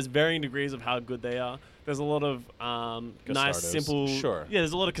there's varying degrees of how good they are. There's a lot of nice, simple. Sure. Yeah,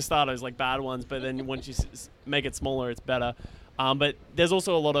 there's a lot of Custados, like bad ones, but then once you make it smaller, it's better. But there's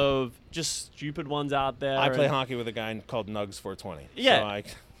also a lot of just stupid ones out there. I play hockey with a guy called Nugs 420. Yeah.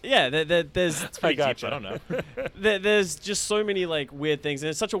 So there's I don't know. there's just so many like weird things,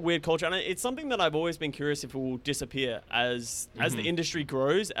 and it's such a weird culture, and it's something that I've always been curious if it will disappear as the industry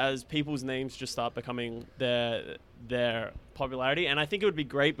grows, as people's names just start becoming their popularity. And I think it would be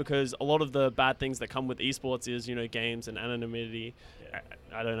great because a lot of the bad things that come with esports is games and anonymity.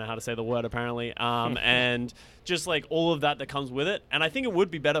 I don't know how to say the word apparently, and just like all of that comes with it. And I think it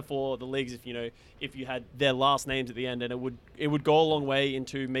would be better for the leagues if you had their last names at the end, and it would go a long way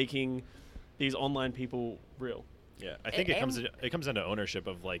into making these online people real. Yeah, I think it comes into ownership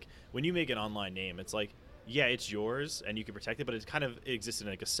of like when you make an online name, it's like, yeah, it's yours and you can protect it, but it kind of exists in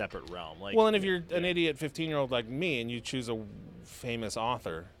like a separate realm. Like, well, and if you're an idiot 15-year-old like me and you choose a famous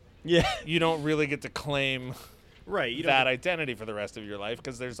author, you don't really get to claim that identity for the rest of your life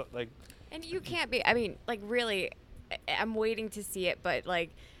because there's like. And you can't be. I mean, like really, I'm waiting to see it, but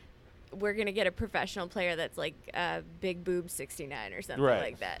like. We're gonna get a professional player that's like Big Boob 69 or something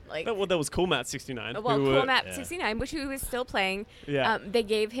like that. Like that was Cool Matt 69. Well, Cool Matt 69, which he was still playing. Yeah. They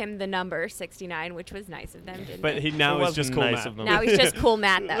gave him the number 69, which was nice of them, didn't but they? He now is just Cool nice Matt. Now he's just Cool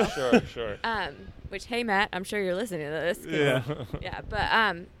Matt though. Sure. Which, hey Matt, I'm sure you're listening to this. Yeah. Yeah,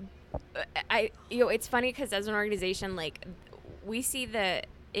 but it's funny because as an organization, like we see the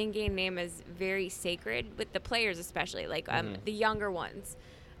in-game name as very sacred with the players, especially like the younger ones.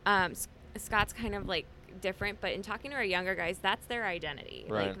 Scott's kind of like different, but in talking to our younger guys, that's their identity.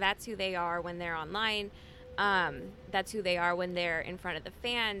 Right. Like that's who they are when they're online. That's who they are when they're in front of the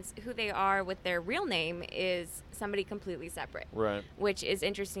fans. Who they are with their real name is somebody completely separate. Right. Which is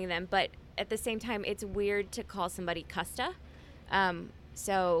interesting to them, but at the same time, it's weird to call somebody Custa.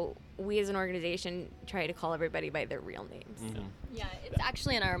 So we as an organization try to call everybody by their real names. Mm-hmm. Yeah, it's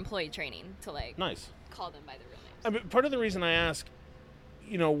actually in our employee training to like call them by their real names. I mean, part of the reason I ask,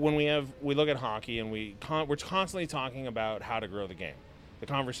 when we look at hockey and we're constantly talking about how to grow the game. The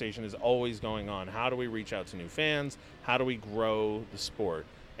conversation is always going on. How do we reach out to new fans? How do we grow the sport?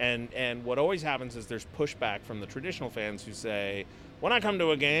 And what always happens is there's pushback from the traditional fans who say, when I come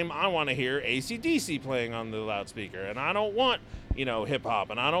to a game, I want to hear AC/DC playing on the loudspeaker, and I don't want, hip hop,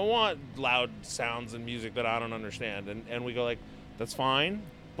 and I don't want loud sounds and music that I don't understand. And we go like, that's fine.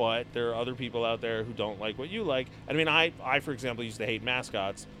 But there are other people out there who don't like what you like. I mean, I, for example, used to hate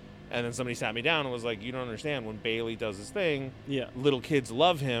mascots. And then somebody sat me down and was like, you don't understand. When Bailey does his thing, little kids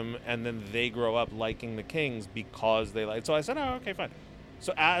love him. And then they grow up liking the Kings because they like. So I said, oh, okay, fine.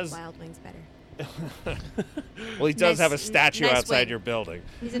 So as Wild Wings better. Well, he does Nice- have a statue nice outside wing. your building.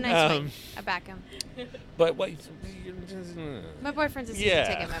 He's a nice wing. I back him. But what? My boyfriend's a season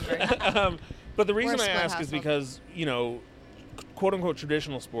Yeah. ticket member. But the reason We're a I split ask is household. because, quote unquote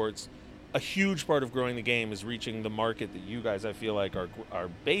traditional sports, a huge part of growing the game is reaching the market that you guys, I feel like, are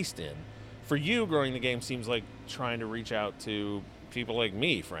based in. For you, growing the game seems like trying to reach out to people like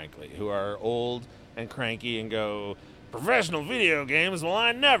me, frankly, who are old and cranky and go, professional video games? Well,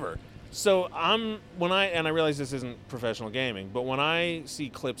 I never. So I realize this isn't professional gaming, but when I see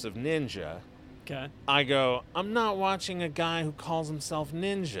clips of Ninja, Okay. I go, I'm not watching a guy who calls himself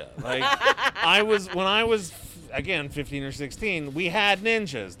Ninja. Like, when I was, again, 15 or 16, we had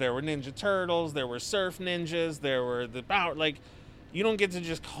ninjas. There were Ninja Turtles, there were Surf Ninjas, there were you don't get to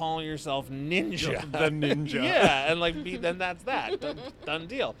just call yourself Ninja. The Ninja. Yeah, and then that's that. Done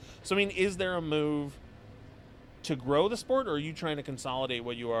deal. So, I mean, is there a move to grow the sport, or are you trying to consolidate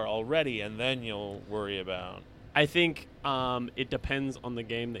what you are already, and then you'll worry about? I think it depends on the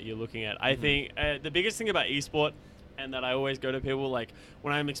game that you're looking at. I think the biggest thing about esport, and that I always go to people, like,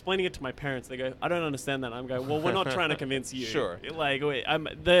 when I'm explaining it to my parents, they go, I don't understand that. I'm going, well, we're not trying to convince you. Sure. Like,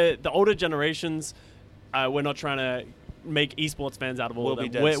 the older generations, we're not trying to make esports fans out of all We'll of be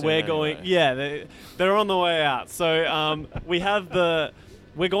them. dead soon We're going, anyway. yeah, they're on the way out. So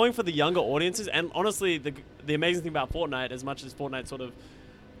we're going for the younger audiences, and honestly, the amazing thing about Fortnite, as much as Fortnite sort of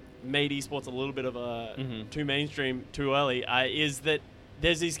made esports a little bit of a too mainstream too early, is that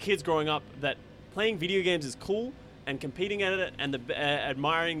there's these kids growing up that playing video games is cool, and competing at it and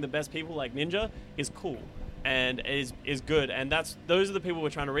admiring the best people like Ninja is cool and is good, and those are the people we're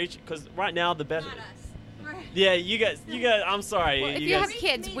trying to reach, because right now the best. Yeah, you guys. I'm sorry. Well, if you have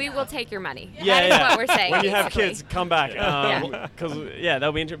kids, we will take your money. Yeah, that is what we're saying. When you have basically. kids, come back. Yeah. Because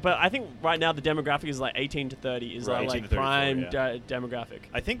that'll be interesting. But I think right now the demographic is like 18 to 30 is Right, our 18 like to 34, prime yeah. demographic.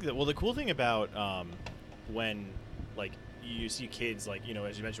 I think that, well, the cool thing about when, like, you see kids, like,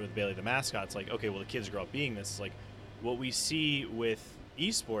 as you mentioned with Bailey the mascot, it's like, okay, well, the kids grow up being this. Like, what we see with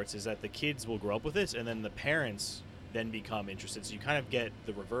esports is that the kids will grow up with this, and then the parents then become interested. So you kind of get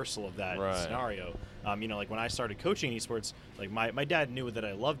the reversal of that Right. scenario. Like when I started coaching esports, like my dad knew that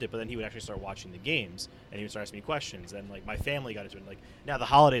I loved it, but then he would actually start watching the games, and he would start asking me questions. And like my family got into it. Like now the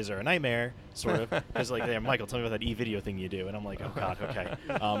holidays are a nightmare, sort of, because like, hey, Michael, tell me about that e-video thing you do, and I'm like, oh god,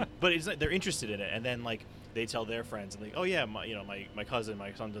 okay. But it's like, they're interested in it, and then like they tell their friends, and like, oh yeah, my cousin,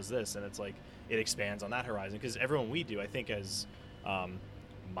 my son does this, and it's like it expands on that horizon, because everyone we do, I think, as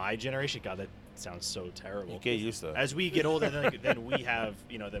my generation, God, that sounds so terrible. You get used to it. As we get older, then we have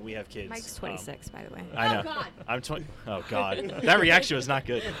kids. Mike's 26, by the way. I know. Oh, God. I'm 20. Oh God, that reaction was not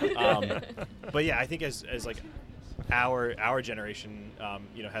good. But yeah, I think as like our generation,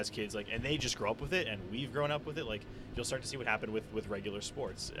 has kids, like, and they just grow up with it, and we've grown up with it. Like, you'll start to see what happened with regular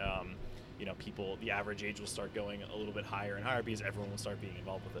sports. People, the average age will start going a little bit higher and higher because everyone will start being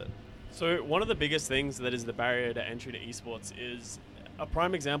involved with it. So one of the biggest things that is the barrier to entry to esports is, a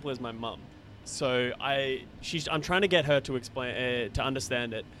prime example is my mum. So I'm trying to get her to explain to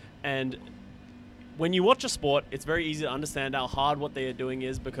understand it, and when you watch a sport, it's very easy to understand how hard what they are doing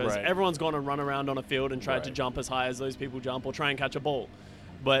is, because Right. everyone's gone and run around on a field and tried to Right. jump as high as those people jump, or try and catch a ball.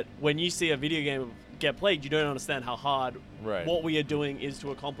 But when you see a video game get played, you don't understand how hard Right. what we are doing is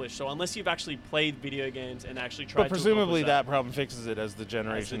to accomplish. So unless you've actually played video games and actually tried But to presumably accomplish that problem fixes it as the as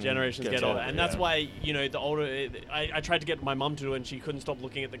generation the generations gets get older, and that's yeah. why the older I tried to get my mum to do it, and she couldn't stop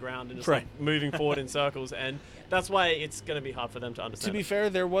looking at the ground and just Right. like moving forward in circles, and that's why it's going to be hard for them to To understand. be fair,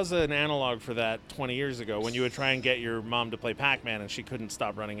 there was an analog for that 20 years ago when you would try and get your mom to play Pac-Man and she couldn't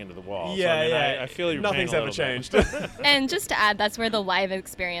stop running into the wall. So, I mean, I feel your nothing's pain a ever little bit. changed. And just to add, that's where the live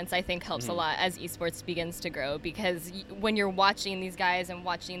experience, I think, helps a lot as esports begins to grow, because when you're watching these guys and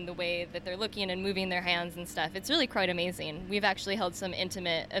watching the way that they're looking and moving their hands and stuff, it's really quite amazing. We've actually held some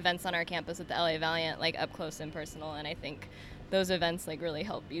intimate events on our campus at the LA Valiant, like up close and personal, and I think those events like really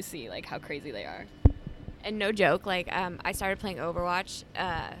help you see like how crazy they are. And no joke, like I started playing Overwatch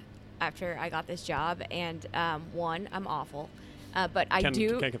after I got this job, and one, I'm awful, but I Can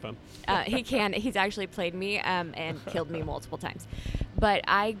do. confirm. He's actually played me and killed me multiple times. But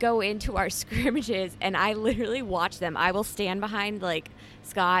I go into our scrimmages and I literally watch them. I will stand behind like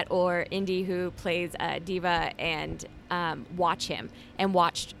Scott or Indy, who plays Diva, and watch him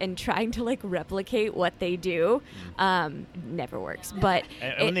and trying to like replicate what they do. Never works. But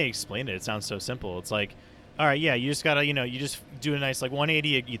And when they explain it, it sounds so simple. It's like, all right, yeah, you just gotta, you just do a nice like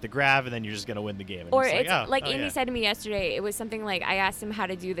 180, eat the grab, and then you're just gonna win the game. And or it's it's like oh, Indy yeah. said to me yesterday, it was something like I asked him how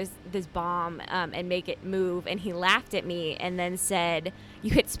to do this bomb and make it move, and he laughed at me and then said, "You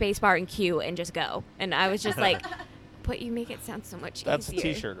hit spacebar and Q and just go." And I was just like, But you make it sound so much That's a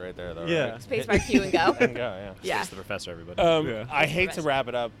easier. T-shirt right there, though. Yeah. Right? Spacebar Q and go. And go, yeah. Yeah. It's the professor, everybody. Yeah. I hate to wrap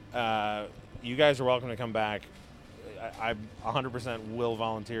it up. You guys are welcome to come back. I 100% will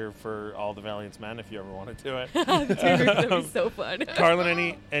volunteer for all the Valiant's men if you ever want to do it. That'd be so fun.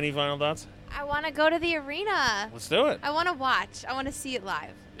 Carlin, any final thoughts? I want to go to the arena. Let's do it. I want to watch. I want to see it live.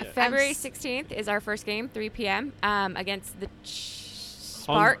 February 16th is our first game, 3 p.m. Against the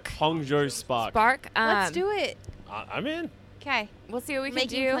Spark. Hangzhou Spark. Spark. Let's do it. I'm in. Okay. We'll see what we can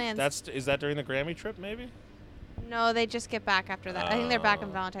Making do. plans. Is that during the Grammy trip, maybe? No, they just get back after that. I think they're back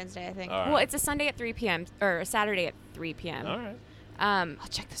on Valentine's Day, I think. All right. Well, it's a Sunday at 3 p.m. or a Saturday at 3 p.m. All right. I'll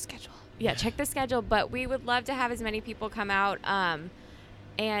check the schedule. Yeah, check the schedule. But we would love to have as many people come out.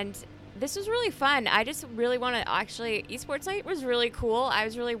 And this was really fun. I just really want to actually. Esports Night was really cool. I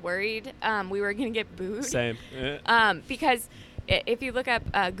was really worried we were going to get booed. Same. Yeah. Because if you look up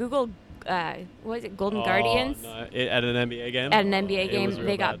Google, what is it, Golden Guardians? No, at an NBA game. At an NBA It game, was real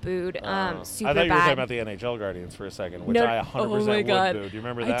they got bad. booed. Super I thought you were talking bad. about the NHL Guardians for a second, which No, I 100% oh my would God. boo. Do you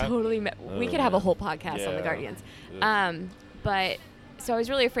remember that? I totally. We could have a whole podcast on Yeah. the Guardians. Yeah. But so I was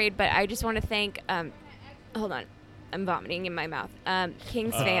really afraid. But I just want to thank. Hold on, I'm vomiting in my mouth.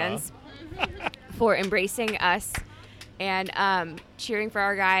 Kings fans for embracing us and cheering for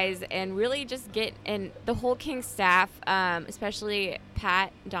our guys, and really just and the whole Kings staff, especially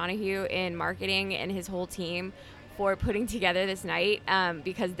Pat Donahue in marketing and his whole team, for putting together this night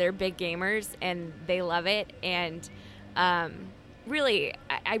because they're big gamers and they love it. And really,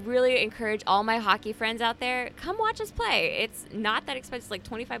 I really encourage all my hockey friends out there, come watch us play. It's not that expensive, like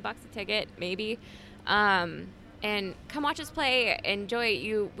 $25 a ticket, maybe. And come watch us play. Enjoy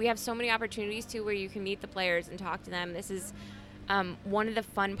it. We have so many opportunities too where you can meet the players and talk to them. This is one of the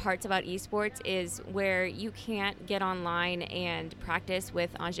fun parts about esports is where you can't get online and practice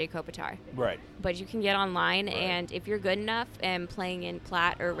with Andrzej Kopitar. Right. But you can get online, Right. and if you're good enough and playing in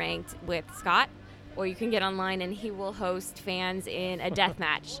plat or ranked with Scott, or you can get online and he will host fans in a death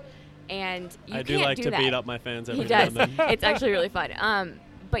match. And you I can't do like to that. beat up my fans every He now does. and then. It's actually really fun.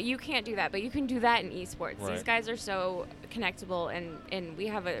 But you can't do that. But you can do that in esports. Right. These guys are so connectable, and we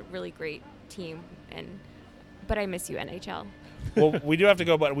have a really great team. But I miss you, NHL. Well, we do have to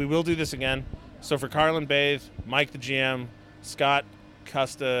go, but we will do this again. So for Carlin Bathe, Mike the GM, Scott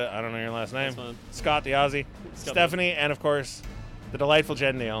Custa, I don't know your last name, That's fine. Scott the Aussie, Scott. Stephanie, and of course, the delightful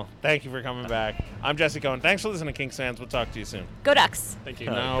Jen Neal. Thank you for coming back. I'm Jesse Cohen. Thanks for listening to Kings Fans. We'll talk to you soon. Go Ducks. Thank you.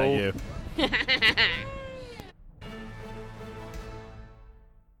 No. Thank you.